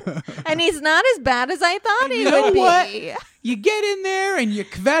 And he's not as bad as I thought he You know would what? be. You get in there and you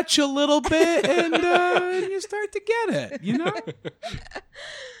kvetch a little bit and you start to get it, you know?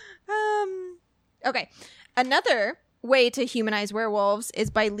 Okay. Another way to humanize werewolves is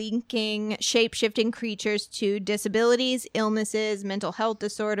by linking shape-shifting creatures to disabilities, illnesses, mental health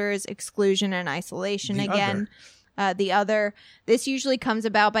disorders, exclusion, and isolation. This usually comes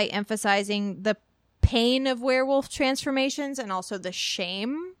about by emphasizing the pain of werewolf transformations and also the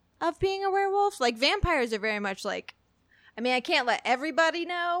shame of being a werewolf. Like vampires are very much like, I mean, I can't let everybody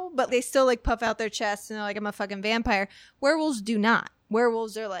know, but they still like puff out their chests and they're like, I'm a fucking vampire. Werewolves do not.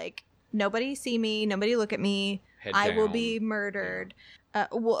 Werewolves are like, nobody see me, nobody look at me. Head I will down. be murdered.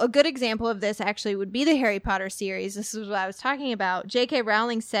 Well, a good example of this actually would be the Harry Potter series. This is what I was talking about. J.K.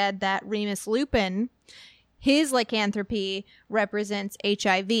 Rowling said that Remus Lupin, his lycanthropy represents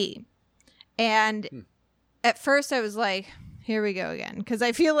HIV. And at first I was like, here we go again. Because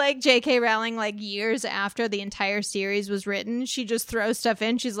I feel like J.K. Rowling, like years after the entire series was written, she just throws stuff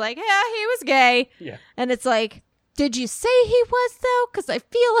in. She's like, yeah, he was gay. Yeah. And it's like, did you say he was, though? Because I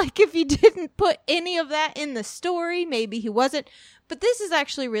feel like if you didn't put any of that in the story, maybe he wasn't. But this is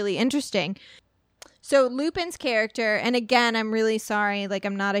actually really interesting. So Lupin's character, and again, I'm really sorry, like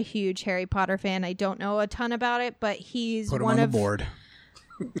I'm not a huge Harry Potter fan. I don't know a ton about it, but he's Put him one on of the board.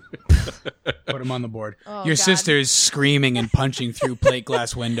 Put him on the board. Oh, Your God. sister is screaming and punching through plate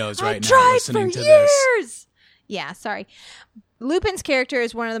glass windows right I now tried listening for to years. this. Yeah, sorry. Lupin's character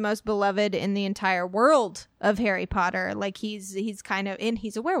is one of the most beloved in the entire world of Harry Potter. Like he's kind of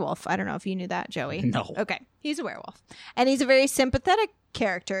he's a werewolf. I don't know if you knew that, Joey. No. Okay. He's a werewolf. And he's a very sympathetic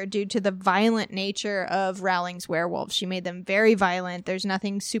character due to the violent nature of Rowling's werewolves. She made them very violent. There's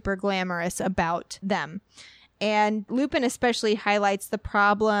nothing super glamorous about them. And Lupin especially highlights the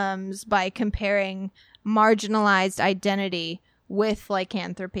problems by comparing marginalized identity with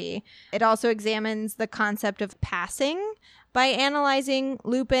lycanthropy. It also examines the concept of passing by analyzing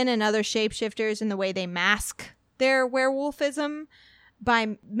Lupin and other shapeshifters and the way they mask their werewolfism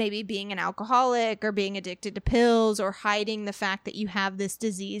by maybe being an alcoholic or being addicted to pills or hiding the fact that you have this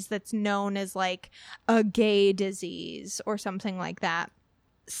disease that's known as like a gay disease or something like that.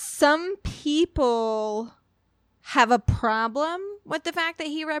 Some people have a problem with the fact that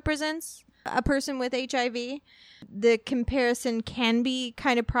he represents a person with HIV. The comparison can be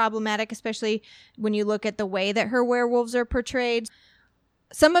kind of problematic, especially when you look at the way that her werewolves are portrayed.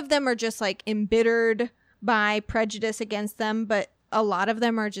 Some of them are just like embittered by prejudice against them, but a lot of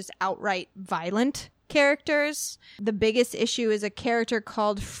them are just outright violent characters. The biggest issue is a character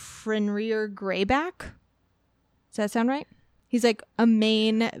called Fenrir Greyback. Does that sound right? He's like a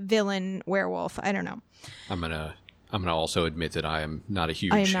main villain werewolf. I don't know. I'm gonna also admit that I am not a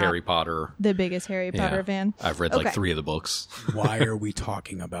huge I am not Harry Potter. The biggest Harry Potter fan. I've read Okay. like 3 of the books. Why are we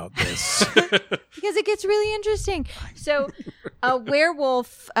talking about this? Because it gets really interesting. So a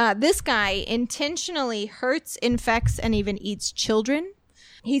werewolf, this guy intentionally hurts, infects, and even eats children.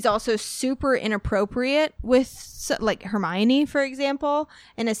 He's also super inappropriate with, like, Hermione, for example.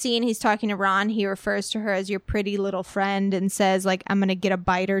 In a scene, he's talking to Ron. He refers to her as your pretty little friend and says, like, I'm going to get a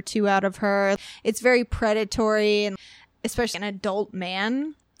bite or two out of her. It's very predatory, and especially an adult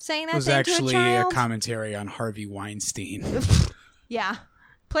man saying that It was thing actually to a child. commentary on Harvey Weinstein. Yeah.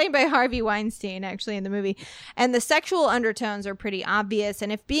 Played by Harvey Weinstein, actually, in the movie. And the sexual undertones are pretty obvious.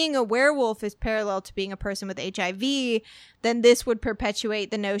 And if being a werewolf is parallel to being a person with HIV, then this would perpetuate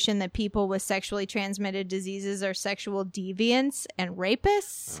the notion that people with sexually transmitted diseases are sexual deviants and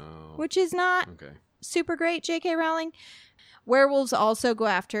rapists, which is not Okay. super great, J.K. Rowling. Werewolves also go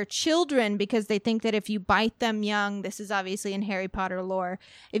after children because they think that if you bite them young, this is obviously in Harry Potter lore,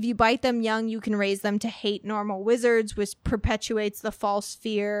 if you bite them young, you can raise them to hate normal wizards, which perpetuates the false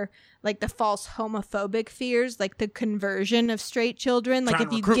fear, like the false homophobic fears, like the conversion of straight children. Like Trying if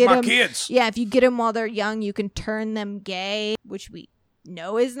to you recruit get my them, kids. yeah, if you get them while they're young, you can turn them gay, which we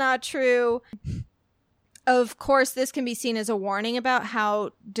know is not true. Of course, this can be seen as a warning about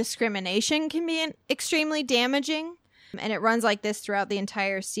how discrimination can be extremely damaging. And it runs like this throughout the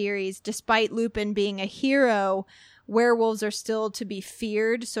entire series. Despite Lupin being a hero, werewolves are still to be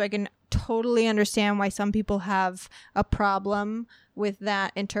feared. So I can totally understand why some people have a problem with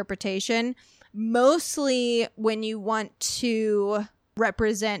that interpretation. Mostly when you want to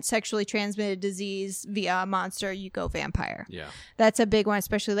represent sexually transmitted disease via a monster, you go vampire. Yeah. That's a big one,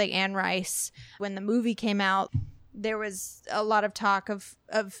 especially like Anne Rice. When the movie came out, there was a lot of talk of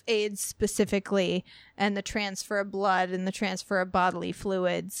AIDS specifically, and the transfer of blood and the transfer of bodily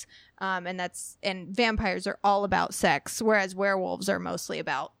fluids. And vampires are all about sex, whereas werewolves are mostly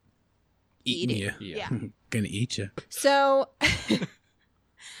about Eating you. Yeah. Gonna eat you. So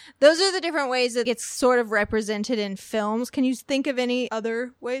those are the different ways that it's sort of represented in films. Can you think of any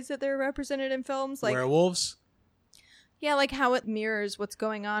other ways that they're represented in films? Like Werewolves? Yeah, like how it mirrors what's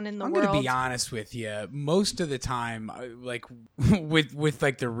going on in the I'm world. gonna be honest with you. Most of the time, like with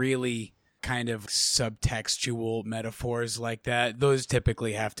like the really kind of subtextual metaphors like that, those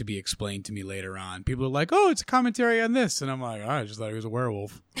typically have to be explained to me later on. People are like, "Oh, it's a commentary on this," and I'm like, "Oh, I just thought he was a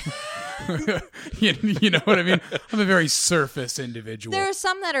werewolf." you know what I mean? I'm a very surface individual. There are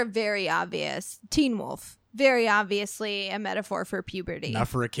some that are very obvious. Teen Wolf, very obviously a metaphor for puberty. Not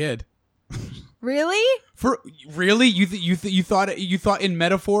for a kid. Really? Really? You thought in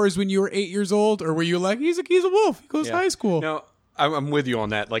metaphors when you were 8 years old, or were you like, he's a wolf, he goes to high school? No, I'm with you on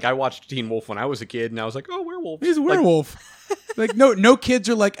that. Like, I watched Teen Wolf when I was a kid, and I was like, oh, werewolf. He's a werewolf. Like no kids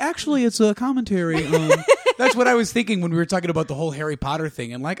are like, actually, it's a commentary. That's what I was thinking when we were talking about the whole Harry Potter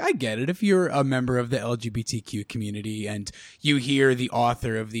thing. And like, I get it. If you're a member of the LGBTQ community and you hear the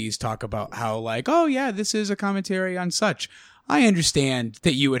author of these talk about how like, oh yeah, this is a commentary on such, I understand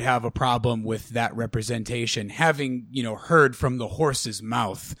that you would have a problem with that representation, having, heard from the horse's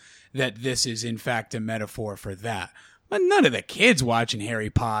mouth that this is in fact a metaphor for that. But none of the kids watching Harry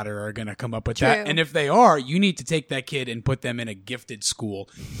Potter are going to come up with that. And if they are, you need to take that kid and put them in a gifted school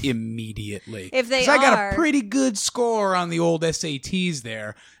immediately. If they 'Cause I got a pretty good score on the old SATs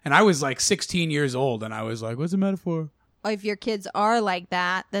there. And I was like 16 years old, and I was like, what's a metaphor? If your kids are like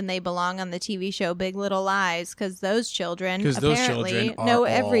that, then they belong on the TV show Big Little Lies, because those children apparently know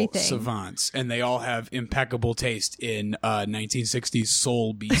everything. Savants, and they all have impeccable taste in 1960s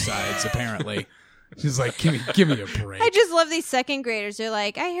soul B-sides, apparently. She's like, give me a break. I just love these second graders. They're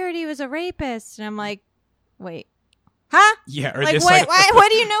like, I heard he was a rapist. And I'm like, wait. Huh? Yeah. Or like, this, what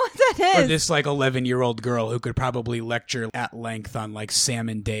do you know what that is? Or this like 11-year-old girl who could probably lecture at length on like Sam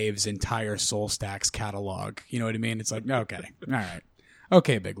and Dave's entire Soul Stacks catalog. You know what I mean? It's like, okay. All right.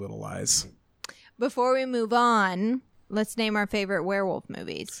 Okay, Big Little Lies. Before we move on, let's name our favorite werewolf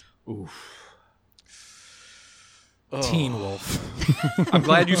movies. Oof. Teen Wolf. I'm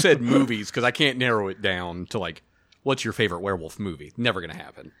glad you said movies, because I can't narrow it down to like, what's your favorite werewolf movie? Never gonna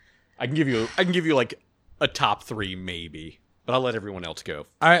happen. I can give you like a top 3 maybe, but I'll let everyone else go.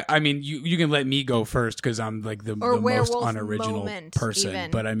 I mean, you can let me go first because I'm like the most unoriginal person.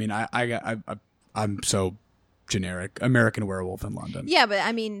 Even. But I mean, I'm so generic. American Werewolf in London. Yeah, but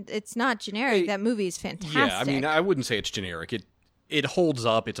I mean, it's not generic. That movie is fantastic. Yeah, I mean, I wouldn't say it's generic. It holds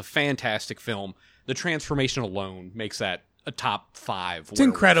up. It's a fantastic film. The transformation alone makes that a top 5. It's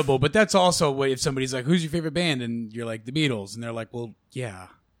incredible, but that's also what if somebody's like, "Who's your favorite band?" and you're like, "The Beatles," and they're like, "Well, yeah."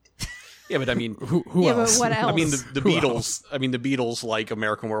 Yeah, but I mean, who else? But what else? I mean, the Beatles. I mean, the Beatles, like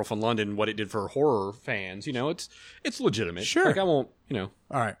American Werewolf in London, what it did for horror fans. It's legitimate. Sure. Like, I won't. All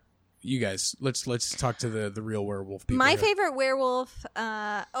right, you guys, let's talk to the real werewolf people. My here. favorite werewolf.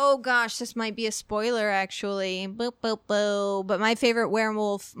 Oh gosh, this might be a spoiler actually. Boop boop boo. But my favorite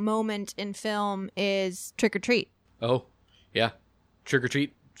werewolf moment in film is Trick or Treat. Oh, yeah, Trick or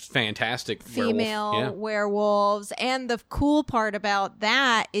Treat. Fantastic female werewolves. And the cool part about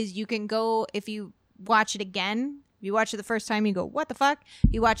that is you can go, if you watch it again, you watch it the first time, you go, what the fuck?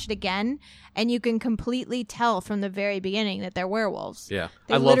 You watch it again, and you can completely tell from the very beginning that they're werewolves. Yeah.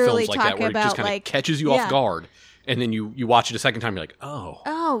 They I love literally films like that where it just kind of catches you off guard, and then you watch it a second time, you're like, oh,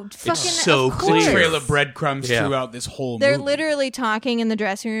 fucking so of clear. course. Trail of breadcrumbs throughout this whole They're movie. literally talking in the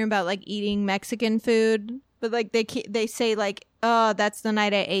dressing room about like eating Mexican food, but like they say like, oh, that's the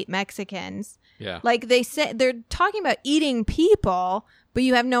night I ate Mexicans. Yeah. Like they're talking about eating people, but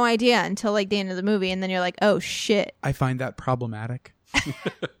you have no idea until like the end of the movie, and then you're like, oh shit. I find that problematic.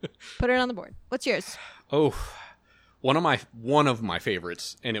 Put it on the board. What's yours? Oh, one of my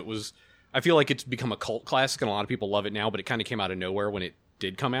favorites, and I feel like it's become a cult classic, and a lot of people love it now, but it kind of came out of nowhere when it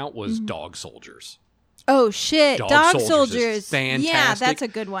did come out, was Dog Soldiers. Oh shit, Dog Soldiers. Fantastic. Yeah, that's a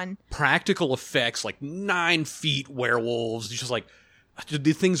good one. Practical effects, like 9 feet werewolves. It's just like,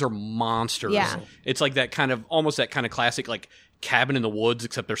 the things are monsters. Yeah. It's like that kind of, almost that kind of classic, like cabin in the woods,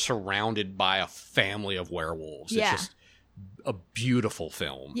 except they're surrounded by a family of werewolves. Yeah. It's just a beautiful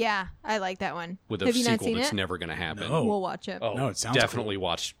film. Yeah, I like that one. With a have you not sequel seen that's it? never going to happen. No. We'll watch it. Oh, No, it sounds definitely cool.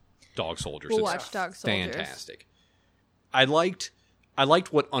 watch Dog Soldiers. We'll It's watch Dog Soldiers. fantastic. I liked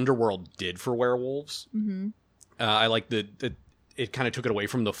what Underworld did for werewolves. Mm-hmm. I like the it kind of took it away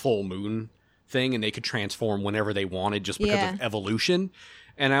from the full moon thing, and they could transform whenever they wanted just because of evolution.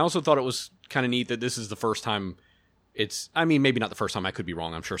 And I also thought it was kind of neat that this is the first time maybe not the first time, I could be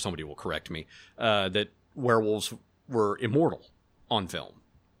wrong, I'm sure somebody will correct me, that werewolves were immortal on film.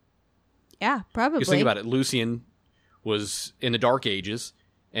 Yeah, probably. Because think about it, Lucian was in the Dark Ages,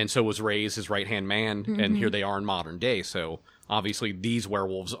 and so was Ray's his right-hand man, and here they are in modern day. So obviously these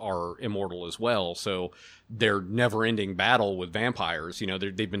werewolves are immortal as well. So their never-ending battle with vampires,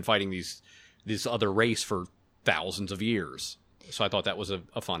 they've been fighting this other race for thousands of years. So I thought that was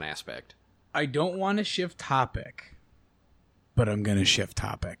a fun aspect. I don't want to shift topic, but I'm going to shift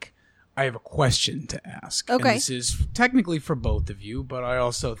topic. I have a question to ask. Okay. And this is technically for both of you, but I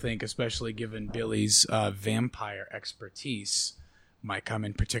also think, especially given Billy's vampire expertise, might come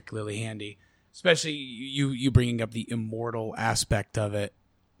in particularly handy. Especially you bringing up the immortal aspect of it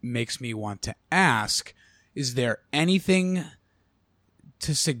makes me want to ask, is there anything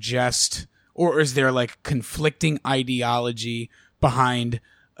to suggest, or is there like conflicting ideology behind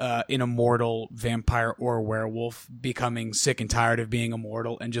an immortal vampire or werewolf becoming sick and tired of being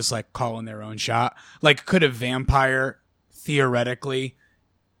immortal and just like calling their own shot? Like, could a vampire theoretically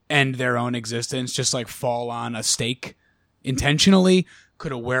end their own existence, just like fall on a stake intentionally?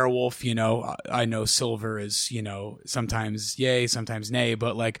 Could a werewolf, I know Silver is, sometimes yay, sometimes nay,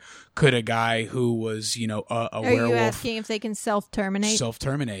 but like, could a guy who was, a Are werewolf... you asking if they can self-terminate?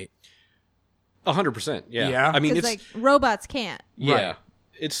 Self-terminate. 100%, yeah. Yeah? I mean, Because, like, robots can't. Yeah. Right.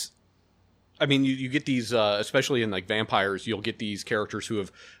 You get these, especially in like vampires, you'll get these characters who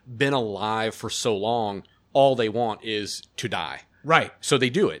have been alive for so long, all they want is to die. Right. So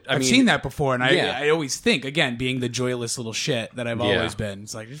they do it. I've seen that before, and I always think, again, being the joyless little shit that I've always been,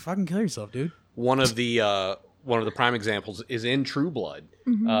 it's like, just fucking kill yourself, dude. One of the prime examples is in True Blood.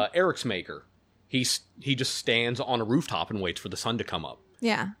 Eric's maker. He just stands on a rooftop and waits for the sun to come up.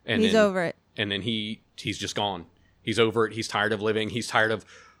 Yeah, And he's then- over it. And then he's just gone. He's over it. He's tired of living. He's tired of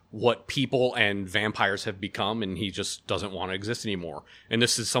what people and vampires have become, and he just doesn't want to exist anymore. And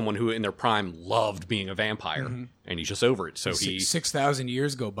this is someone who, in their prime, loved being a vampire, and he's just over it. So 6,000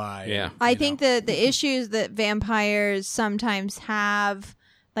 years go by. Yeah. I think that the issues that vampires sometimes have,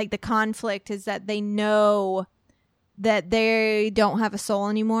 like the conflict, is that they know that they don't have a soul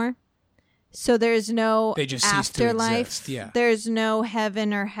anymore. So there's no They just cease to afterlife. exist, yeah. There's no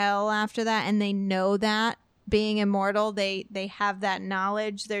heaven or hell after that, and they know that. Being immortal, they have that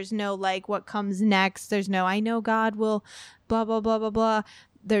knowledge. There's no like what comes next. There's no I know God will blah blah blah blah blah.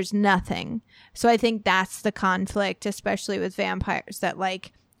 There's nothing. So I think that's the conflict, especially with vampires, that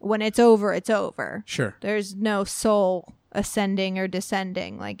like when it's over, it's over. Sure. There's no soul ascending or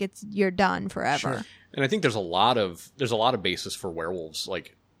descending. Like you're done forever. Sure. And I think there's a lot of basis for werewolves,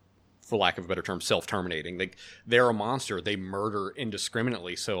 like, for lack of a better term, self-terminating. Like, they're a monster. They murder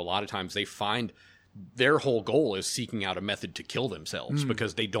indiscriminately. So a lot of times they find their whole goal is seeking out a method to kill themselves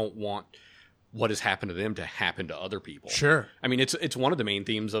because they don't want what has happened to them to happen to other people. Sure. I mean, it's one of the main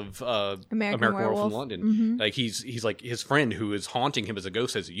themes of American Werewolf in London. Like, he's like, his friend who is haunting him as a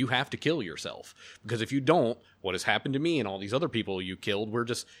ghost says, you have to kill yourself, because if you don't, what has happened to me and all these other people you killed, we're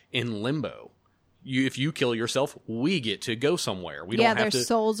just in limbo. If you kill yourself, we get to go somewhere. We don't have to. Their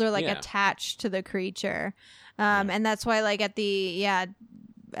souls are like attached to the creature, and that's why, like at the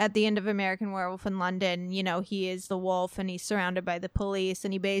end of American Werewolf in London, he is the wolf and he's surrounded by the police,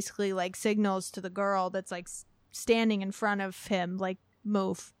 and he basically like signals to the girl that's like standing in front of him, like,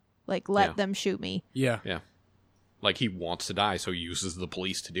 move, like, let them shoot me. Yeah. Yeah. Like, he wants to die, so he uses the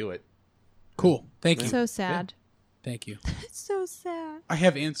police to do it. Cool. Thank you. So sad. Thank you. It's so sad. I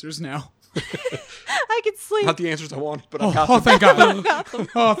have answers now. I could sleep. Not the answers I want, but I got Oh, them. thank God.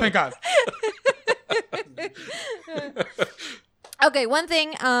 Oh, thank God. Okay, one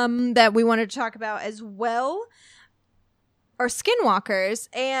thing that we wanted to talk about as well are skinwalkers.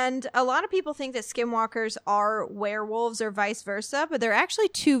 And a lot of people think that skinwalkers are werewolves or vice versa, but they're actually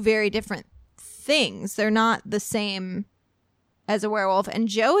two very different things. They're not the same as a werewolf. And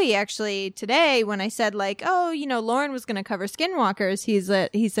Joey actually today, when I said like, oh, Lauren was going to cover skinwalkers,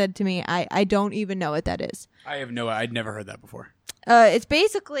 he said to me, I don't even know what that is. I'd never heard that before. It's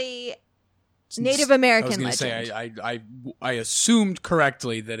basically Native American I was legend. say, I assumed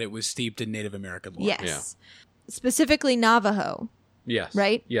correctly that it was steeped in Native American lore. Yes. Yeah. Specifically Navajo, Yes.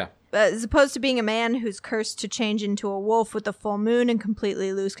 right? Yeah. As opposed to being a man who's cursed to change into a wolf with the full moon and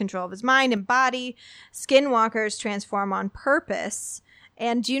completely lose control of his mind and body, skinwalkers transform on purpose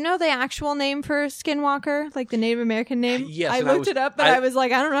And do you know the actual name for skinwalker? Like the Native American name? Yes. I looked it up, but I was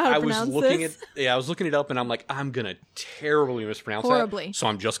like, I don't know how to pronounce this. I was looking it up, and I'm like, I'm going to terribly mispronounce that. So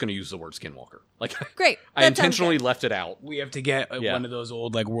I'm just going to use the word skinwalker. Like, great. I intentionally left it out. We have to get one of those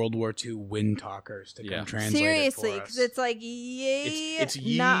old, like, World War II wind talkers to come translate Seriously, it for us. Because it's like, it's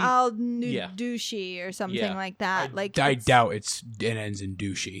Na'al Douchey or something like that. I doubt it ends in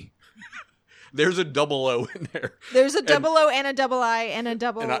douchey. There's a double O in there. There's a double O and a double I and a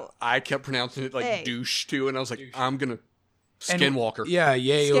double... And I kept pronouncing it like A. douche, too, and I was like, I'm going to... Skinwalker.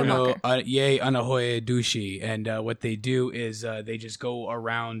 Yay Skinwalker. anahoye douchey. And what they do is they just go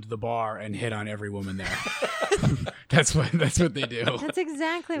around the bar and hit on every woman there. That's what they do. That's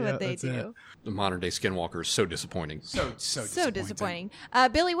exactly what they do. It. The modern day Skinwalker is so disappointing. So disappointing.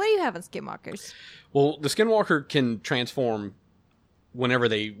 Billy, what do you have on Skinwalkers? Well, the Skinwalker can transform whenever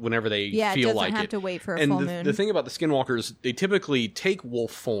they feel like it. Yeah, it doesn't have to wait for a full moon. The thing about the Skinwalkers, they typically take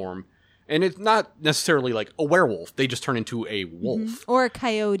wolf form, and it's not necessarily like a werewolf. They just turn into a wolf. Mm-hmm. Or a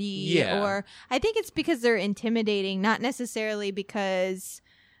coyote. Yeah. Or I think it's because they're intimidating, not necessarily because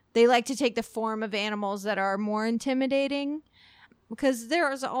they like to take the form of animals that are more intimidating. Because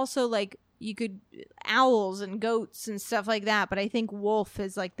there's also like, you could, owls and goats and stuff like that, but I think wolf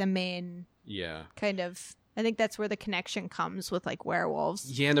is like the main kind of... I think that's where the connection comes with, like,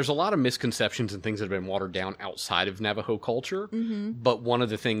 werewolves. Yeah, and there's a lot of misconceptions and things that have been watered down outside of Navajo culture. Mm-hmm. But one of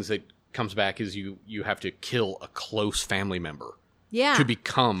the things that comes back is you have to kill a close family member to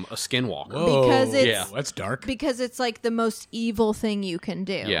become a skinwalker. Whoa. Because it's, that's dark. Because it's, like, the most evil thing you can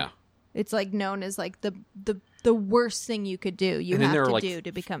do. Yeah. It's, like, known as, like, the worst thing you could do. You have to do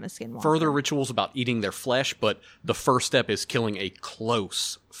to become a skinwalker. Further rituals about eating their flesh, but the first step is killing a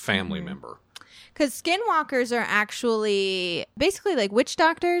close family member. Because skinwalkers are actually basically like witch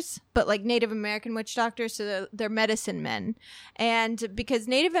doctors, but like Native American witch doctors, so they're medicine men. And because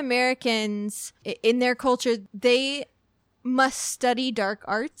Native Americans, in their culture, they must study dark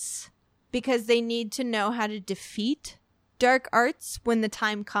arts because they need to know how to defeat dark arts when the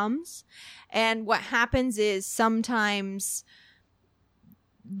time comes. And what happens is sometimes...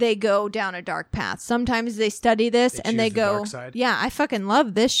 they go down a dark path. Sometimes they study this and they go, yeah, I fucking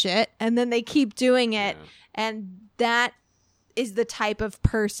love this shit. And then they keep doing it. Yeah. And that is the type of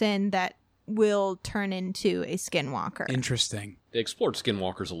person that will turn into a skinwalker. Interesting. They explored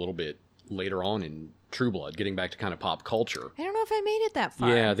skinwalkers a little bit later on in True Blood, getting back to kind of pop culture. I don't know if I made it that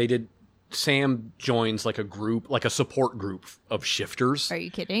far. Yeah, they did. Sam joins like a group, like a support group of shifters. Are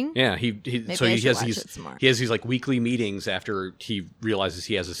you kidding? Yeah, he has these like weekly meetings after he realizes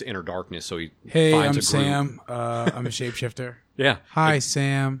he has this inner darkness. So he finds a group. Sam. I'm a shapeshifter. Yeah. Hi,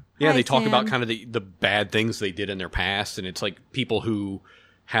 Sam. Yeah, Hi, they talk Sam. about kind of the bad things they did in their past, and it's like people who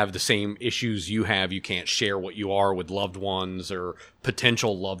have the same issues you have. You can't share what you are with loved ones or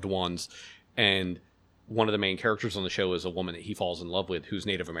potential loved ones, and one of the main characters on the show is a woman that he falls in love with who's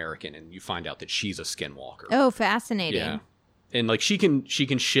Native American, and you find out that she's a skinwalker. Oh, fascinating. Yeah. And like she can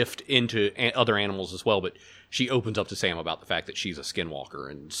shift into other animals as well, but she opens up to Sam about the fact that she's a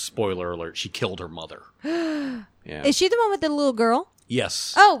skinwalker, and spoiler alert, she killed her mother. Yeah. Is she the one with the little girl?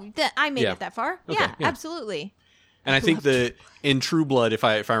 Yes. Oh, I made it that far. Okay, yeah, absolutely. And I think that in True Blood, if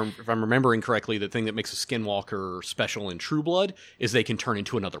I'm remembering correctly, the thing that makes a skinwalker special in True Blood is they can turn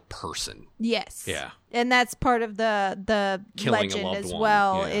into another person. Yes. Yeah. And that's part of the Killing legend as one.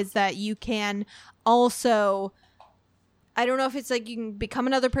 well, Yeah. is that you can also, I don't know if it's like you can become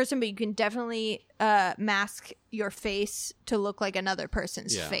another person, but you can definitely mask your face to look like another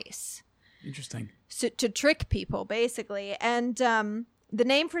person's face. Interesting. So, to trick people, basically. And the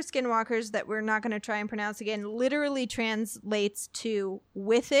name for skinwalkers that we're not going to try and pronounce again literally translates to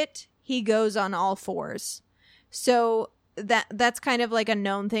with it, he goes on all fours. So that's kind of like a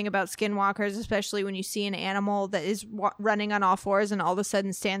known thing about skinwalkers, especially when you see an animal that is running on all fours and all of a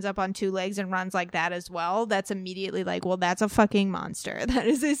sudden stands up on two legs and runs like that as well. That's immediately like, well, that's a fucking monster. That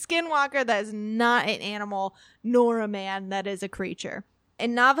is a skinwalker. That is not an animal nor a man. That is a creature.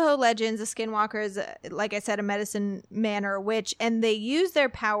 In Navajo legends, a skinwalker is, like I said, a medicine man or a witch, and they use their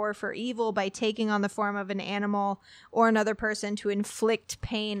power for evil by taking on the form of an animal or another person to inflict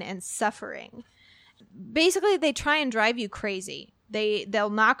pain and suffering. Basically, they try and drive you crazy.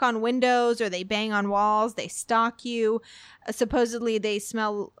 They'll knock on windows or they bang on walls. They stalk you. Supposedly, they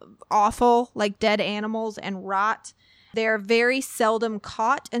smell awful, like dead animals, and rot. They're very seldom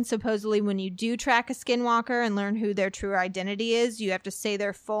caught, and supposedly when you do track a skinwalker and learn who their true identity is, you have to say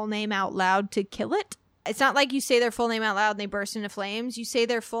their full name out loud to kill it. It's not like you say their full name out loud and they burst into flames. You say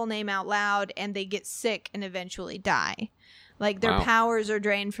their full name out loud and they get sick and eventually die. Like their powers are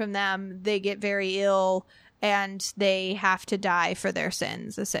drained from them. They get very ill and they have to die for their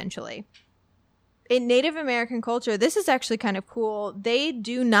sins, essentially. In Native American culture, this is actually kind of cool. They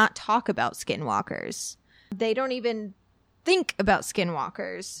do not talk about skinwalkers. They don't even think about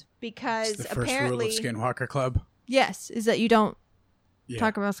skinwalkers because It's the apparently... first rule of Skinwalker Club. Yes, is that you don't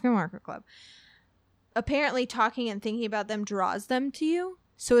talk about Skinwalker Club. Apparently, talking and thinking about them draws them to you.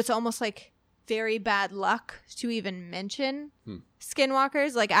 So it's almost like very bad luck to even mention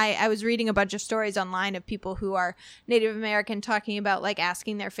skinwalkers. Like I was reading a bunch of stories online of people who are Native American talking about like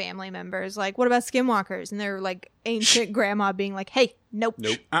asking their family members, like, what about skinwalkers? And they're like ancient grandma being like, hey, nope.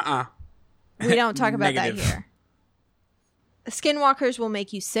 We don't talk about that here. Skinwalkers will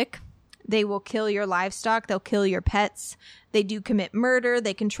make you sick. They will kill your livestock. They'll kill your pets. They do commit murder.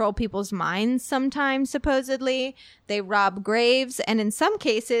 They control people's minds sometimes, supposedly. They rob graves. And in some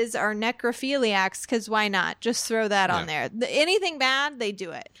cases are necrophiliacs, because why not? Just throw that on there. Anything bad, they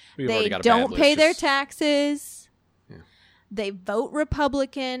do it. They don't pay their taxes. Yeah. They vote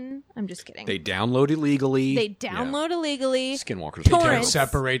Republican. I'm just kidding. They download illegally. They Skinwalkers. don't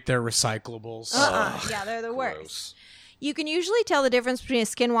separate their recyclables. Yeah, they're the worst. You can usually tell the difference between a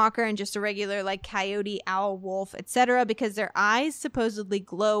skinwalker and just a regular like coyote, owl, wolf, etc. because their eyes supposedly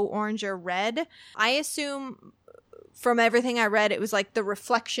glow orange or red. I assume from everything I read, it was like the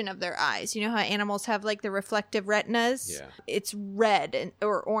reflection of their eyes. You know how animals have like the reflective retinas? Yeah. It's red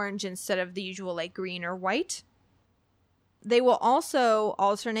or orange instead of the usual like green or white. They will also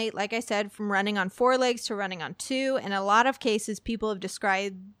alternate, like I said, from running on 4 legs to running on 2. In a lot of cases, people have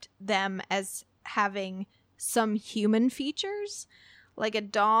described them as having some human features, like a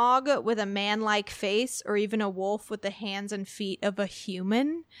dog with a man-like face, or even a wolf with the hands and feet of a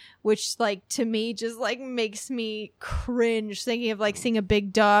human, which like to me just like makes me cringe thinking of like seeing a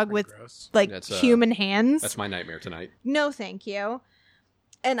big dog with like human hands. That's my nightmare tonight. No, thank you.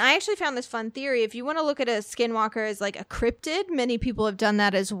 And I actually found this fun theory. If you want to look at a skinwalker as like a cryptid, many people have done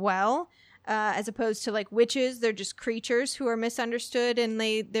that as well. As opposed to like witches, they're just creatures who are misunderstood, and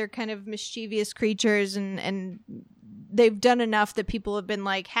they're kind of mischievous creatures, and they've done enough that people have been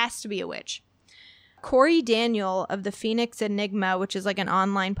like, has to be a witch. Corey Daniel of the Phoenix Enigma, which is like an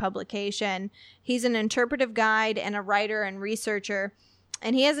online publication, he's an interpretive guide and a writer and researcher,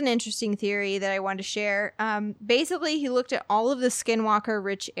 and he has an interesting theory that I wanted to share. Basically, he looked at all of the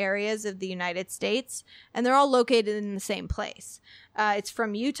skinwalker-rich areas of the United States, and they're all located in the same place. It's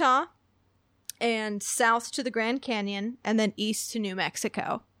from Utah and south to the Grand Canyon, and then east to New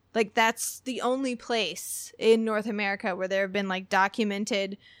Mexico. Like, that's the only place in North America where there have been, like,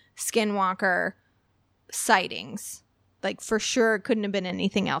 documented skinwalker sightings. Like, for sure, it couldn't have been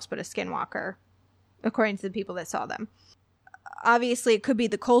anything else but a skinwalker, according to the people that saw them. Obviously, it could be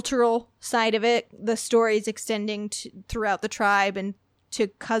the cultural side of it, the stories extending throughout the tribe and to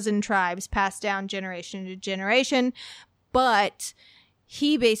cousin tribes passed down generation to generation, but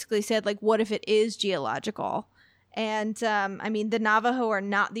he basically said, like, what if it is geological? And, I mean, the Navajo are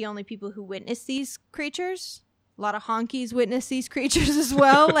not the only people who witness these creatures. A lot of honkies witness these creatures as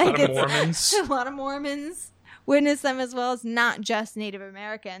well. Like, a lot of Mormons. A lot of Mormons witness them as well. It's not just Native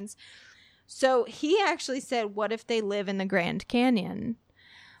Americans. So he actually said, what if they live in the Grand Canyon?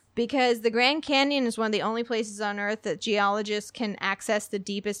 Because the Grand Canyon is one of the only places on Earth that geologists can access the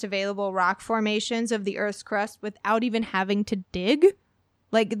deepest available rock formations of the Earth's crust without even having to dig.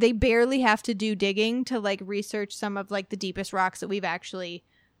 Like, they barely have to do digging to, like, research some of, like, the deepest rocks that we've actually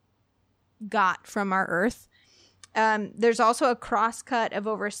got from our Earth. There's also a crosscut of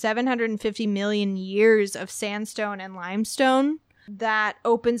over 750 million years of sandstone and limestone that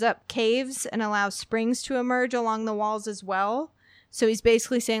opens up caves and allows springs to emerge along the walls as well. So he's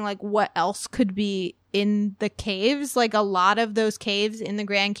basically saying, like, what else could be in the caves? Like, a lot of those caves in the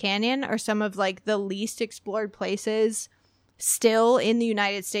Grand Canyon are some of, like, the least explored places still in the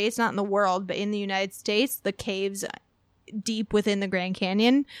United States, not in the world, but in the United States. The caves deep within the Grand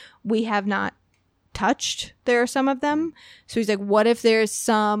Canyon, we have not touched. There are some of them. So he's like, what if there's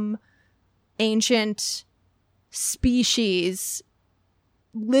some ancient species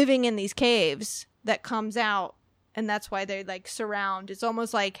living in these caves that comes out, and that's why they like surround. It's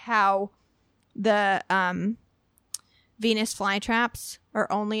almost like how the Venus flytraps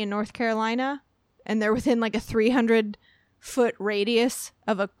are only in North Carolina, and they're within like a 300-foot radius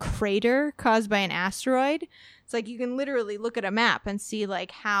of a crater caused by an asteroid. It's like you can literally look at a map and see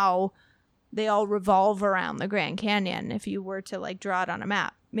like how they all revolve around the Grand Canyon if you were to like draw it on a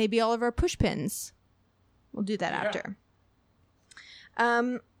map. Maybe all of our push pins. We'll do that after.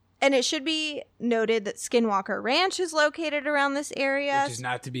 And it should be noted that Skinwalker Ranch is located around this area. Which is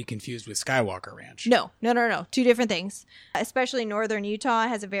not to be confused with Skywalker Ranch. No. 2 different things. Especially northern Utah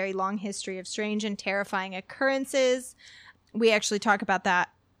has a very long history of strange and terrifying occurrences. We actually talk about that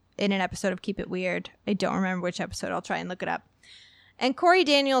in an episode of Keep It Weird. I don't remember which episode. I'll try and look it up. And Corey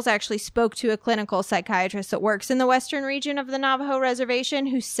Daniels actually spoke to a clinical psychiatrist that works in the western region of the Navajo Reservation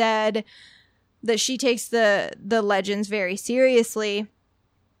who said that she takes the legends very seriously.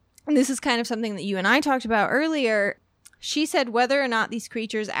 And this is kind of something that you and I talked about earlier. She said whether or not these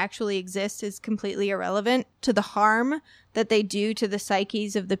creatures actually exist is completely irrelevant to the harm that they do to the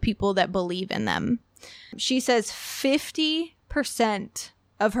psyches of the people that believe in them. She says 50%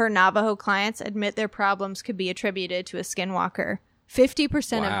 of her Navajo clients admit their problems could be attributed to a skinwalker.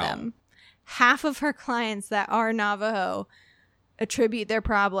 50% of them. Half of her clients that are Navajo attribute their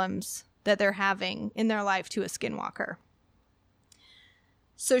problems that they're having in their life to a skinwalker.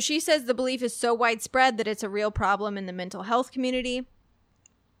 So she says the belief is so widespread that it's a real problem in the mental health community.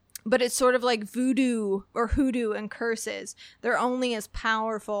 But it's sort of like voodoo or hoodoo and curses. They're only as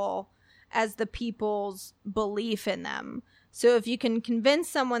powerful as the people's belief in them. So if you can convince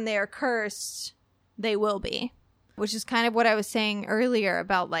someone they are cursed, they will be. Which is kind of what I was saying earlier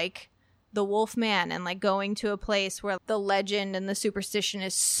about like the Wolfman and like going to a place where the legend and the superstition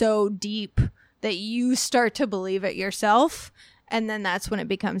is so deep that you start to believe it yourself. And then that's when it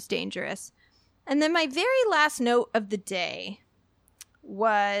becomes dangerous. And then my very last note of the day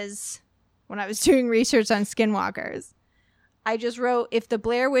was when I was doing research on skinwalkers. I just wrote, if the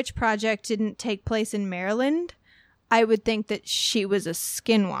Blair Witch Project didn't take place in Maryland, I would think that she was a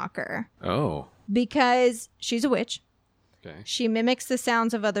skinwalker. Oh. Because she's a witch. Okay. She mimics the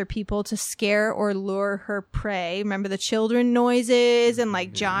sounds of other people to scare or lure her prey. Remember the children noises and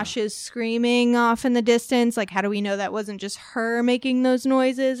like Josh is screaming off in the distance? Like, how do we know that wasn't just her making those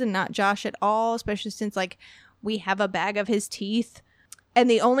noises and not Josh at all? Especially since like we have a bag of his teeth. And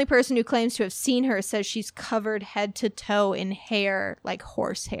the only person who claims to have seen her says she's covered head to toe in hair, like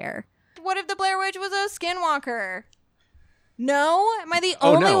horse hair. What if the Blair Witch was a skinwalker? No? Am I the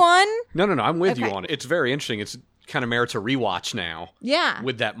only one? No. I'm with you on it. It's very interesting. It's kind of merits a rewatch now. Yeah.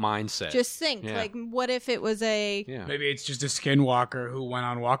 With that mindset. Just think, like, what if it was a... Yeah. Maybe it's just a skinwalker who went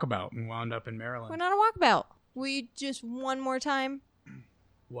on walkabout and wound up in Maryland. Went on a walkabout. Will you just one more time?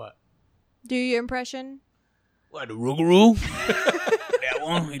 What? Do your impression? What, the Rougarou? That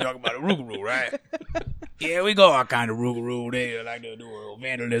one? You talking about a Rougarou, right? Yeah, we got all kind of Rougarou. They like to do a little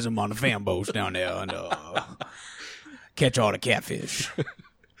vandalism on the fan boats down there and catch all the catfish.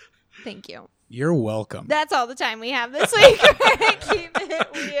 Thank you. You're welcome. That's all the time we have this week. Keep it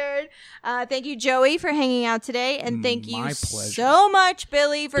weird. Thank you, Joey, for hanging out today. And thank you so much,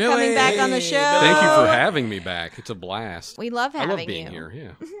 Billy, for coming back on the show. Thank you for having me back. It's a blast. We love having you. I love being here,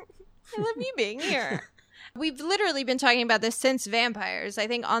 yeah. I love you being here. We've literally been talking about this since vampires. I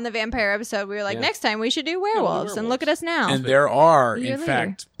think on the vampire episode, we were like, next time we should do werewolves. And look at us now. And there are, in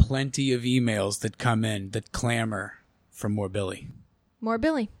fact, plenty of emails that come in that clamor for more Billy. More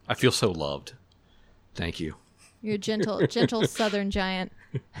Billy. I feel so loved. Thank you. You're a gentle southern giant.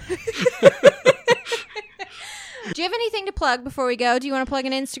 Do you have anything to plug before we go? Do you want to plug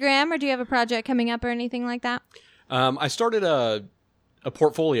an Instagram or do you have a project coming up or anything like that? I started a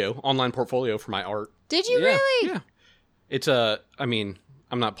online portfolio for my art. Did you really? Yeah. It's I'm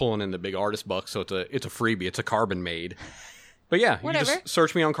not pulling in the big artist buck, so it's a freebie. It's a Carbon Made. But yeah, whatever. You just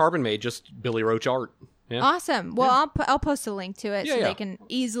search me on Carbon Made, just Billy Roach art. Yeah. Awesome. Well, I'll post a link to it so they can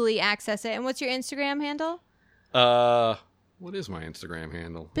easily access it. And what's your Instagram handle? What is my Instagram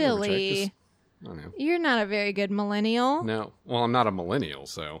handle? Billy. I don't know. You're not a very good millennial. No. Well, I'm not a millennial,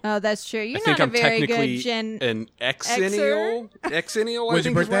 so. Oh, that's true. You're I think not I'm a very technically good gen... an exennial. Exennial, I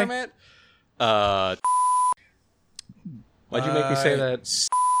think is where I'm at. Why'd you make me say that?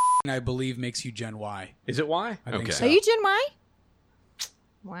 I believe makes you Gen Y. Is it Y? I think so. Are you Gen Y?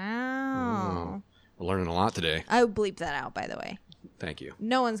 Wow. We're learning a lot today. I would bleep that out, by the way. Thank you.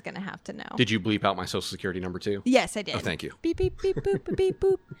 No one's going to have to know. Did you bleep out my social security number too? Yes, I did. Oh, thank you. Beep, beep, beep, boop, beep, beep,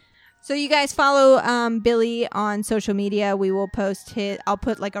 boop. So you guys follow Billy on social media. We will post I'll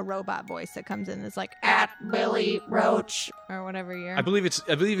put like a robot voice that comes in that's like at Billy Roach or whatever you're. I believe it's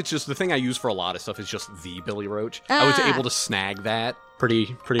just the thing I use for a lot of stuff is just the Billy Roach. I was able to snag that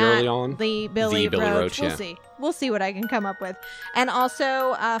pretty early on. The Billy Roach. We'll see what I can come up with. And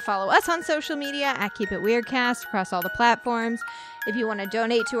also follow us on social media at Keep It Weirdcast across all the platforms. If you want to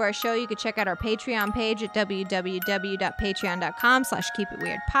donate to our show, you can check out our Patreon page at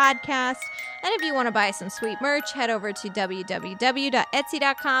www.patreon.com/keepitweirdpodcast. And if you want to buy some sweet merch, head over to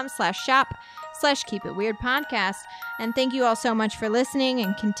www.etsy.com/shop/ patreon.com/keepitweirdpodcast. And thank you all so much for listening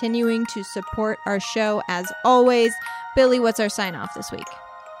and continuing to support our show as always. Billy, what's our sign off this week?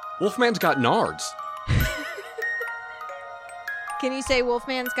 Wolfman's got nards. Can you say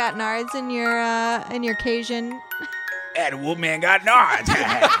Wolfman's got nards in your Cajun? And Wolfman got nards.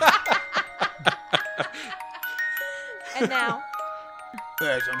 And now,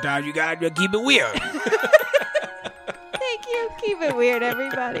 sometimes you gotta keep it weird. thank you. Keep it weird,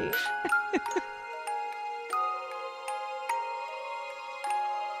 everybody.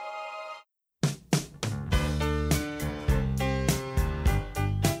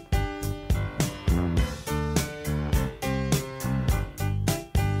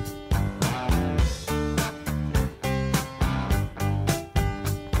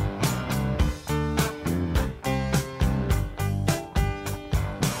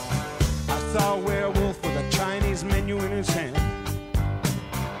 Saw a werewolf with a Chinese menu in his hand,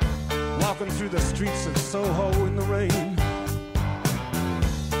 walking through the streets of Soho in the rain.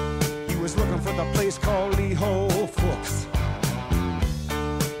 He was looking for the place called Lee Ho Fooks,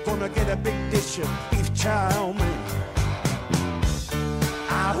 gonna get a big dish of beef chow mein.